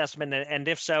that assessment? And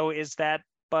if so, is that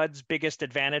Bud's biggest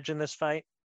advantage in this fight?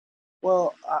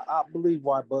 Well, I believe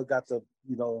why Bud got the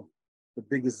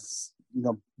biggest,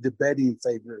 the betting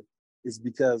favorite is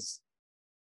because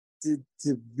to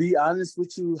be honest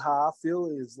with you, how I feel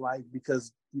is like,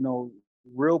 because,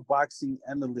 real boxing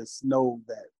analysts know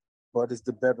that Bud is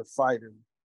the better fighter.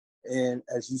 And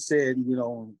as you said,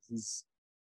 he's,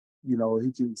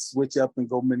 he can switch up and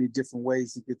go many different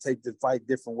ways. He can take the fight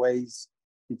different ways.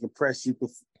 He can press you, can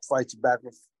fight you back,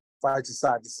 fight you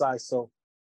side to side. So,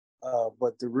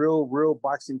 but the real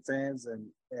boxing fans and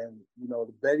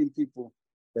the betting people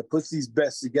that puts these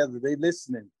bets together, they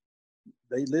listening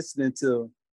to,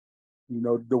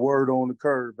 the word on the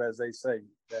curve, as they say,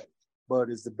 that Bud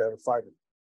is the better fighter.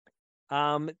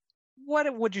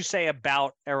 What would you say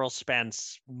about Errol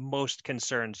Spence most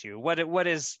concerns you? What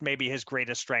is maybe his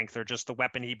greatest strength, or just the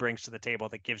weapon he brings to the table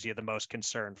that gives you the most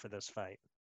concern for this fight?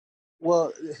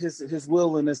 Well, his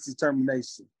will and his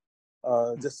determination,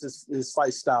 just his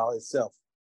fight style itself.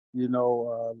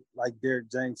 Like Derek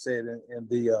James said in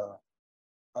the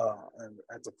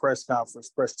at the press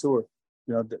tour,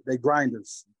 they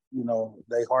grinders.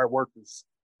 They hard workers.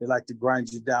 They like to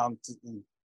grind you down and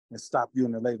stop you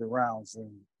in the later rounds,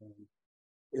 and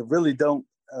it really don't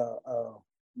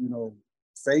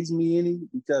faze me any,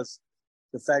 because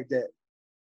the fact that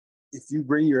if you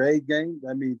bring your A game,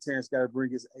 that means Terrence got to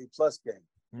bring his A+ game,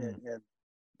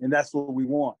 and that's what we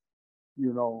want.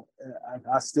 And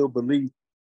I still believe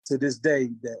to this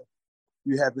day that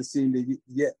you haven't seen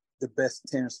yet the best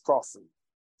Terrence Crawford.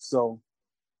 So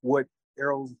what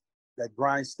Errol's, that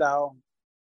grind style,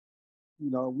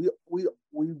 we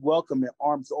welcome it,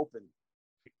 arms open.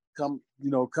 Come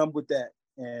with that,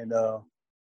 and got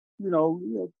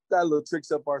a little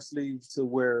tricks up our sleeves to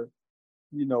where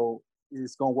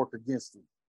it's gonna work against him.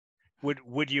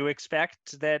 Would you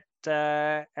expect that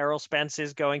Errol Spence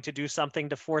is going to do something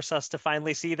to force us to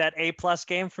finally see that A+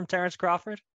 game from Terrence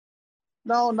Crawford?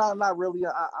 No, not really.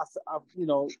 I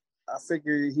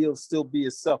figure he'll still be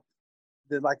himself.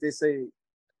 Like they say,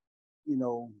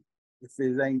 if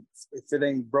it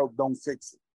ain't broke, don't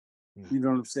fix it. You know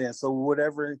what I'm saying? So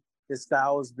whatever his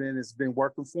style has been, it's been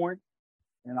working for him,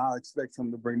 and I'll expect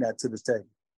him to bring that to the table.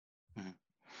 Mm-hmm.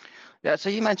 Yeah, so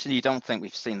you mentioned you don't think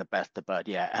we've seen the best of Bud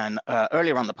yet. And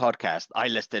earlier on the podcast, I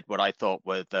listed what I thought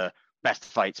were the best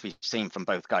fights we've seen from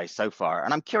both guys so far.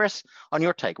 And I'm curious on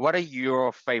your take. What are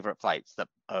your favorite fights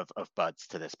of Bud's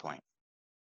to this point?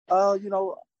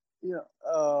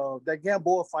 that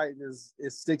Gamboa fight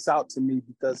it sticks out to me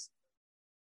because,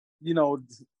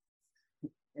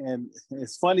 and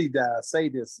it's funny that I say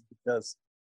this because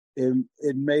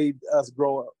it made us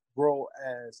grow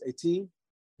as a team,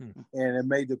 and it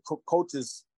made the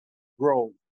coaches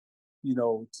grow,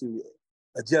 to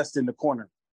adjust in the corner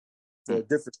to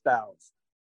different styles.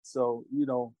 So, we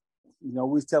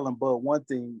was telling Bud one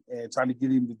thing and trying to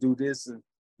get him to do this and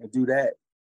do that.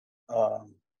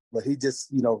 But he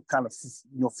just, kind of,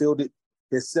 filled it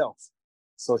himself.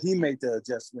 So he made the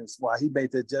adjustments. While he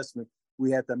made the adjustment, we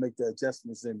had to make the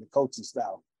adjustments in the coaching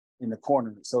style in the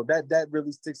corner. So that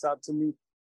really sticks out to me.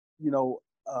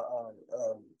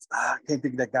 I can't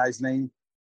think of that guy's name.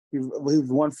 He was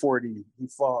 140. He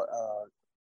fought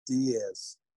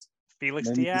Diaz. Felix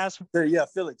Diaz? Yeah,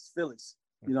 Felix.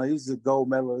 He was a gold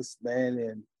medalist, man,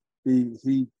 and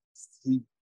he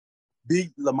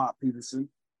beat Lamont Peterson,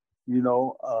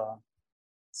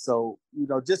 so,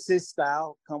 just his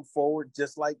style, come forward,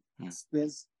 just like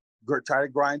Spence, try to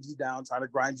grind you down,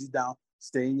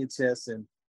 stay in your chest. And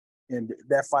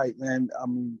that fight, man, I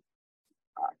mean,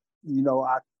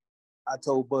 I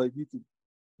told Bud, you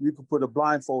could put a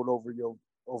blindfold over your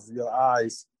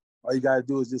eyes. All you got to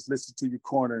do is just listen to your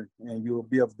corner and you'll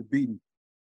be able to beat him.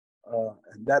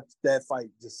 And that fight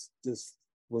just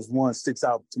was one sticks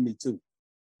out to me too.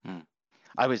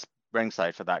 I was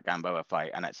ringside for that Gamboa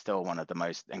fight, and it's still one of the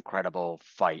most incredible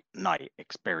fight night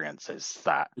experiences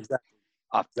that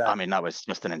exactly. I mean, that was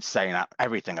just an insane,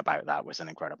 everything about that was an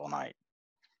incredible night.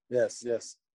 Yes.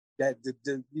 That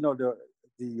the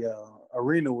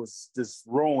arena was just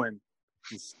roaring,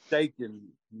 just shaking.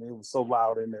 I mean, it was so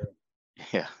loud in there.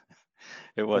 Yeah,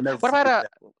 it was.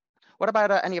 What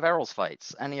about any of Errol's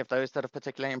fights? Any of those that have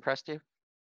particularly impressed you?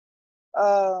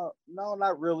 No,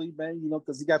 not really, man.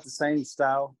 Because he got the same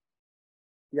style.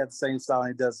 He got the same style,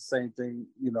 and he does the same thing.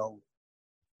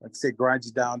 Like I said, grind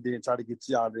you down, then try to get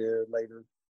you out of there later.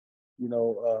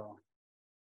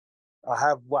 I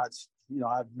have watched.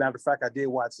 Matter of fact, I did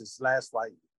watch his last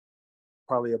fight,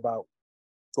 probably about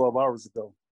 12 hours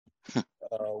ago,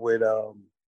 with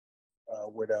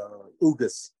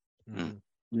Ugas.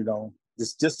 Mm-hmm.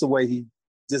 Just the way he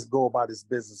just go about his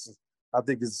business. I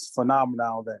think it's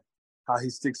phenomenal that how he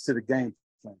sticks to the game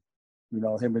plan.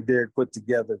 Him and Derek put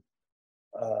together,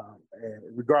 and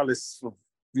regardless of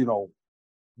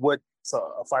what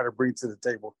a fighter brings to the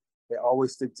table, they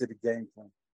always stick to the game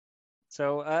plan.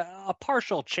 So a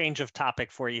partial change of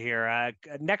topic for you here.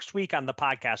 Next week on the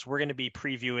podcast, we're going to be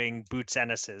previewing Boots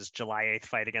Ennis's July 8th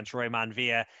fight against Roy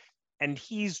Monvia, and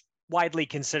he's widely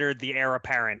considered the heir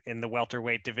apparent in the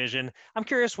welterweight division. I'm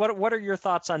curious, what are your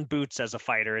thoughts on Boots as a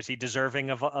fighter? Is he deserving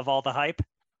of all the hype?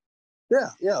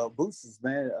 Yeah, Boots is,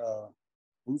 man.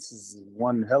 Boots is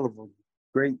one hell of a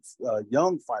great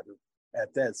young fighter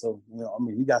at that. So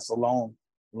he got a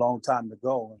long time to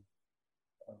go.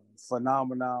 And,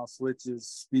 phenomenal switches,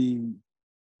 speed,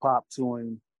 pop to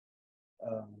him.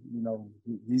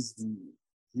 He's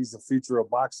the future of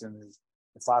boxing,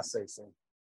 if I say so.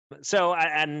 So,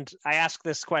 and I ask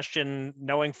this question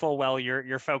knowing full well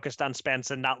you're focused on Spence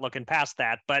and not looking past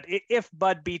that. But if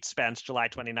Bud beats Spence July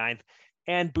 29th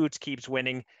and Boots keeps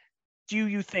winning, do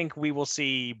you think we will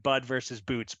see Bud versus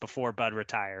Boots before Bud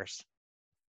retires?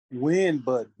 When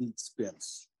Bud beats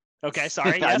Spence. Okay,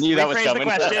 sorry. Yes, I knew that was coming.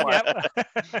 The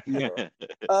question.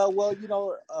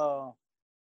 Well,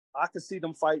 I could see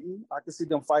them fighting. I could see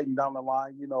them fighting down the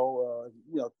line.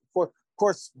 Of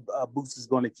course, Boots is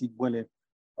going to keep winning.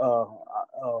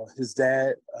 His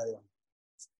dad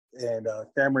and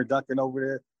Cameron Duncan over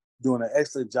there doing an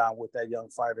excellent job with that young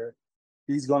fighter.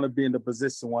 He's going to be in the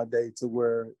position one day to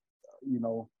where,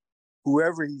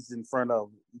 whoever he's in front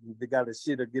of, they got to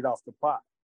shit or get off the pot.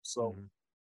 So,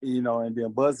 and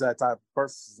then Bud's that type of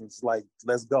person. It's like,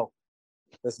 let's go.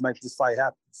 Let's make this fight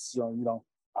happen. So,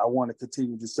 I want to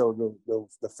continue to show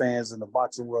the fans in the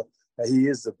boxing world that he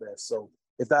is the best. So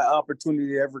if that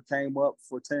opportunity ever came up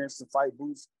for Terrence to fight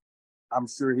Boots, I'm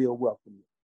sure he'll welcome it.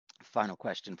 Final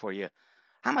question for you.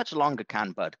 How much longer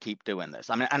can Bud keep doing this?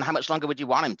 I mean, and how much longer would you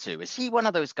want him to? Is he one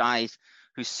of those guys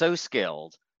who's so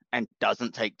skilled and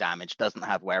doesn't take damage, doesn't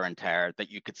have wear and tear, that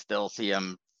you could still see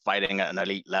him fighting at an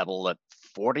elite level at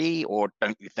 40, or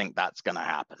don't you think that's going to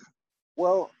happen?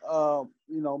 Well,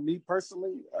 me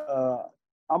personally,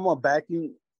 I'm going to back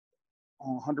him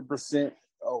 100%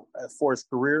 for his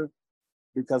career,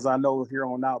 because I know here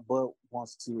on out, Bud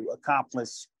wants to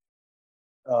accomplish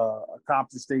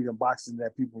things in boxing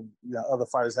that people, other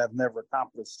fighters have never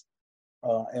accomplished,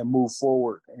 and move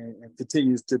forward and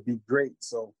continues to be great.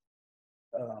 So,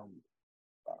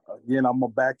 again, I'm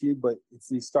going to back you, but if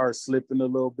he starts slipping a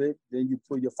little bit, then you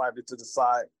pull your fighter to the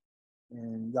side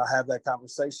and y'all have that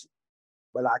conversation.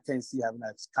 But I can't see having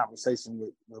that conversation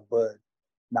with Bud,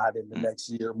 not in the next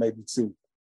year, maybe 2.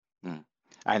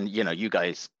 And, you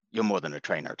guys, you're more than a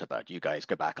trainer to Bud. You guys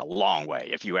go back a long way.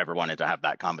 If you ever wanted to have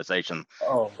that conversation,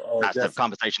 that's definitely. the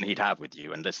conversation he'd have with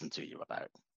you and listen to you about.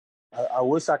 I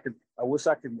wish I could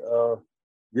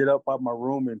get up out my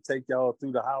room and take y'all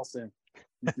through the house, and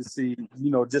you can see,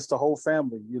 just the whole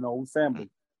family. We family.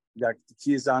 You got the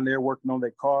kids down there working on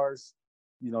their cars,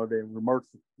 their remote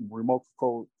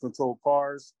control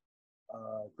cars.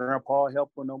 Grandpa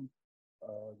helping them.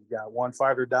 You got one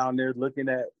fighter down there looking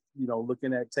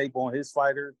at tape on his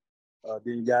fighter.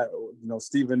 Then you got,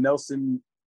 Steven Nelson.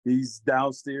 He's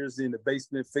downstairs in the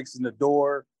basement fixing the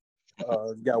door.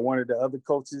 You got one of the other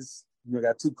coaches.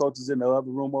 Got 2 coaches in the other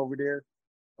room over there.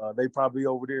 They probably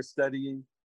over there studying.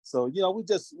 So, we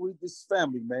just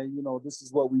family, man. This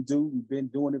is what we do. We've been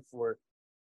doing it for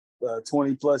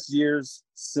 20 plus years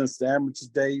since the amateur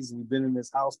days. We've been in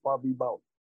this house probably about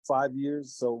 5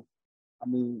 years. So,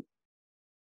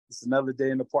 it's another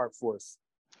day in the park for us.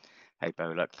 Hey,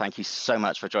 Bo, look, thank you so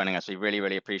much for joining us. We really,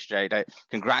 really appreciate it.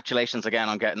 Congratulations again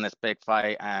on getting this big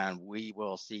fight, and we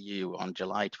will see you on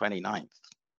July 29th.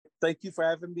 Thank you for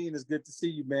having me, and it's good to see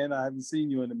you, man. I haven't seen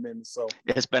you in a minute, so.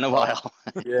 It's been a while.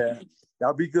 Yeah,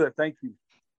 y'all be good. Thank you.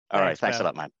 All right, thanks a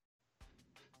lot, man.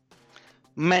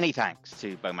 Many thanks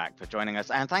to Bo Mack for joining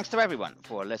us, and thanks to everyone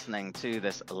for listening to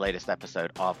this latest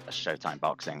episode of Showtime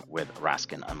Boxing with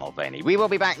Raskin and Mulvaney. We will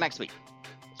be back next week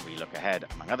as we look ahead,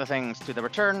 among other things, to the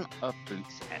return of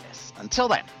Boots Ennis. Until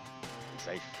then, be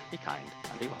safe, be kind,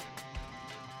 and be well.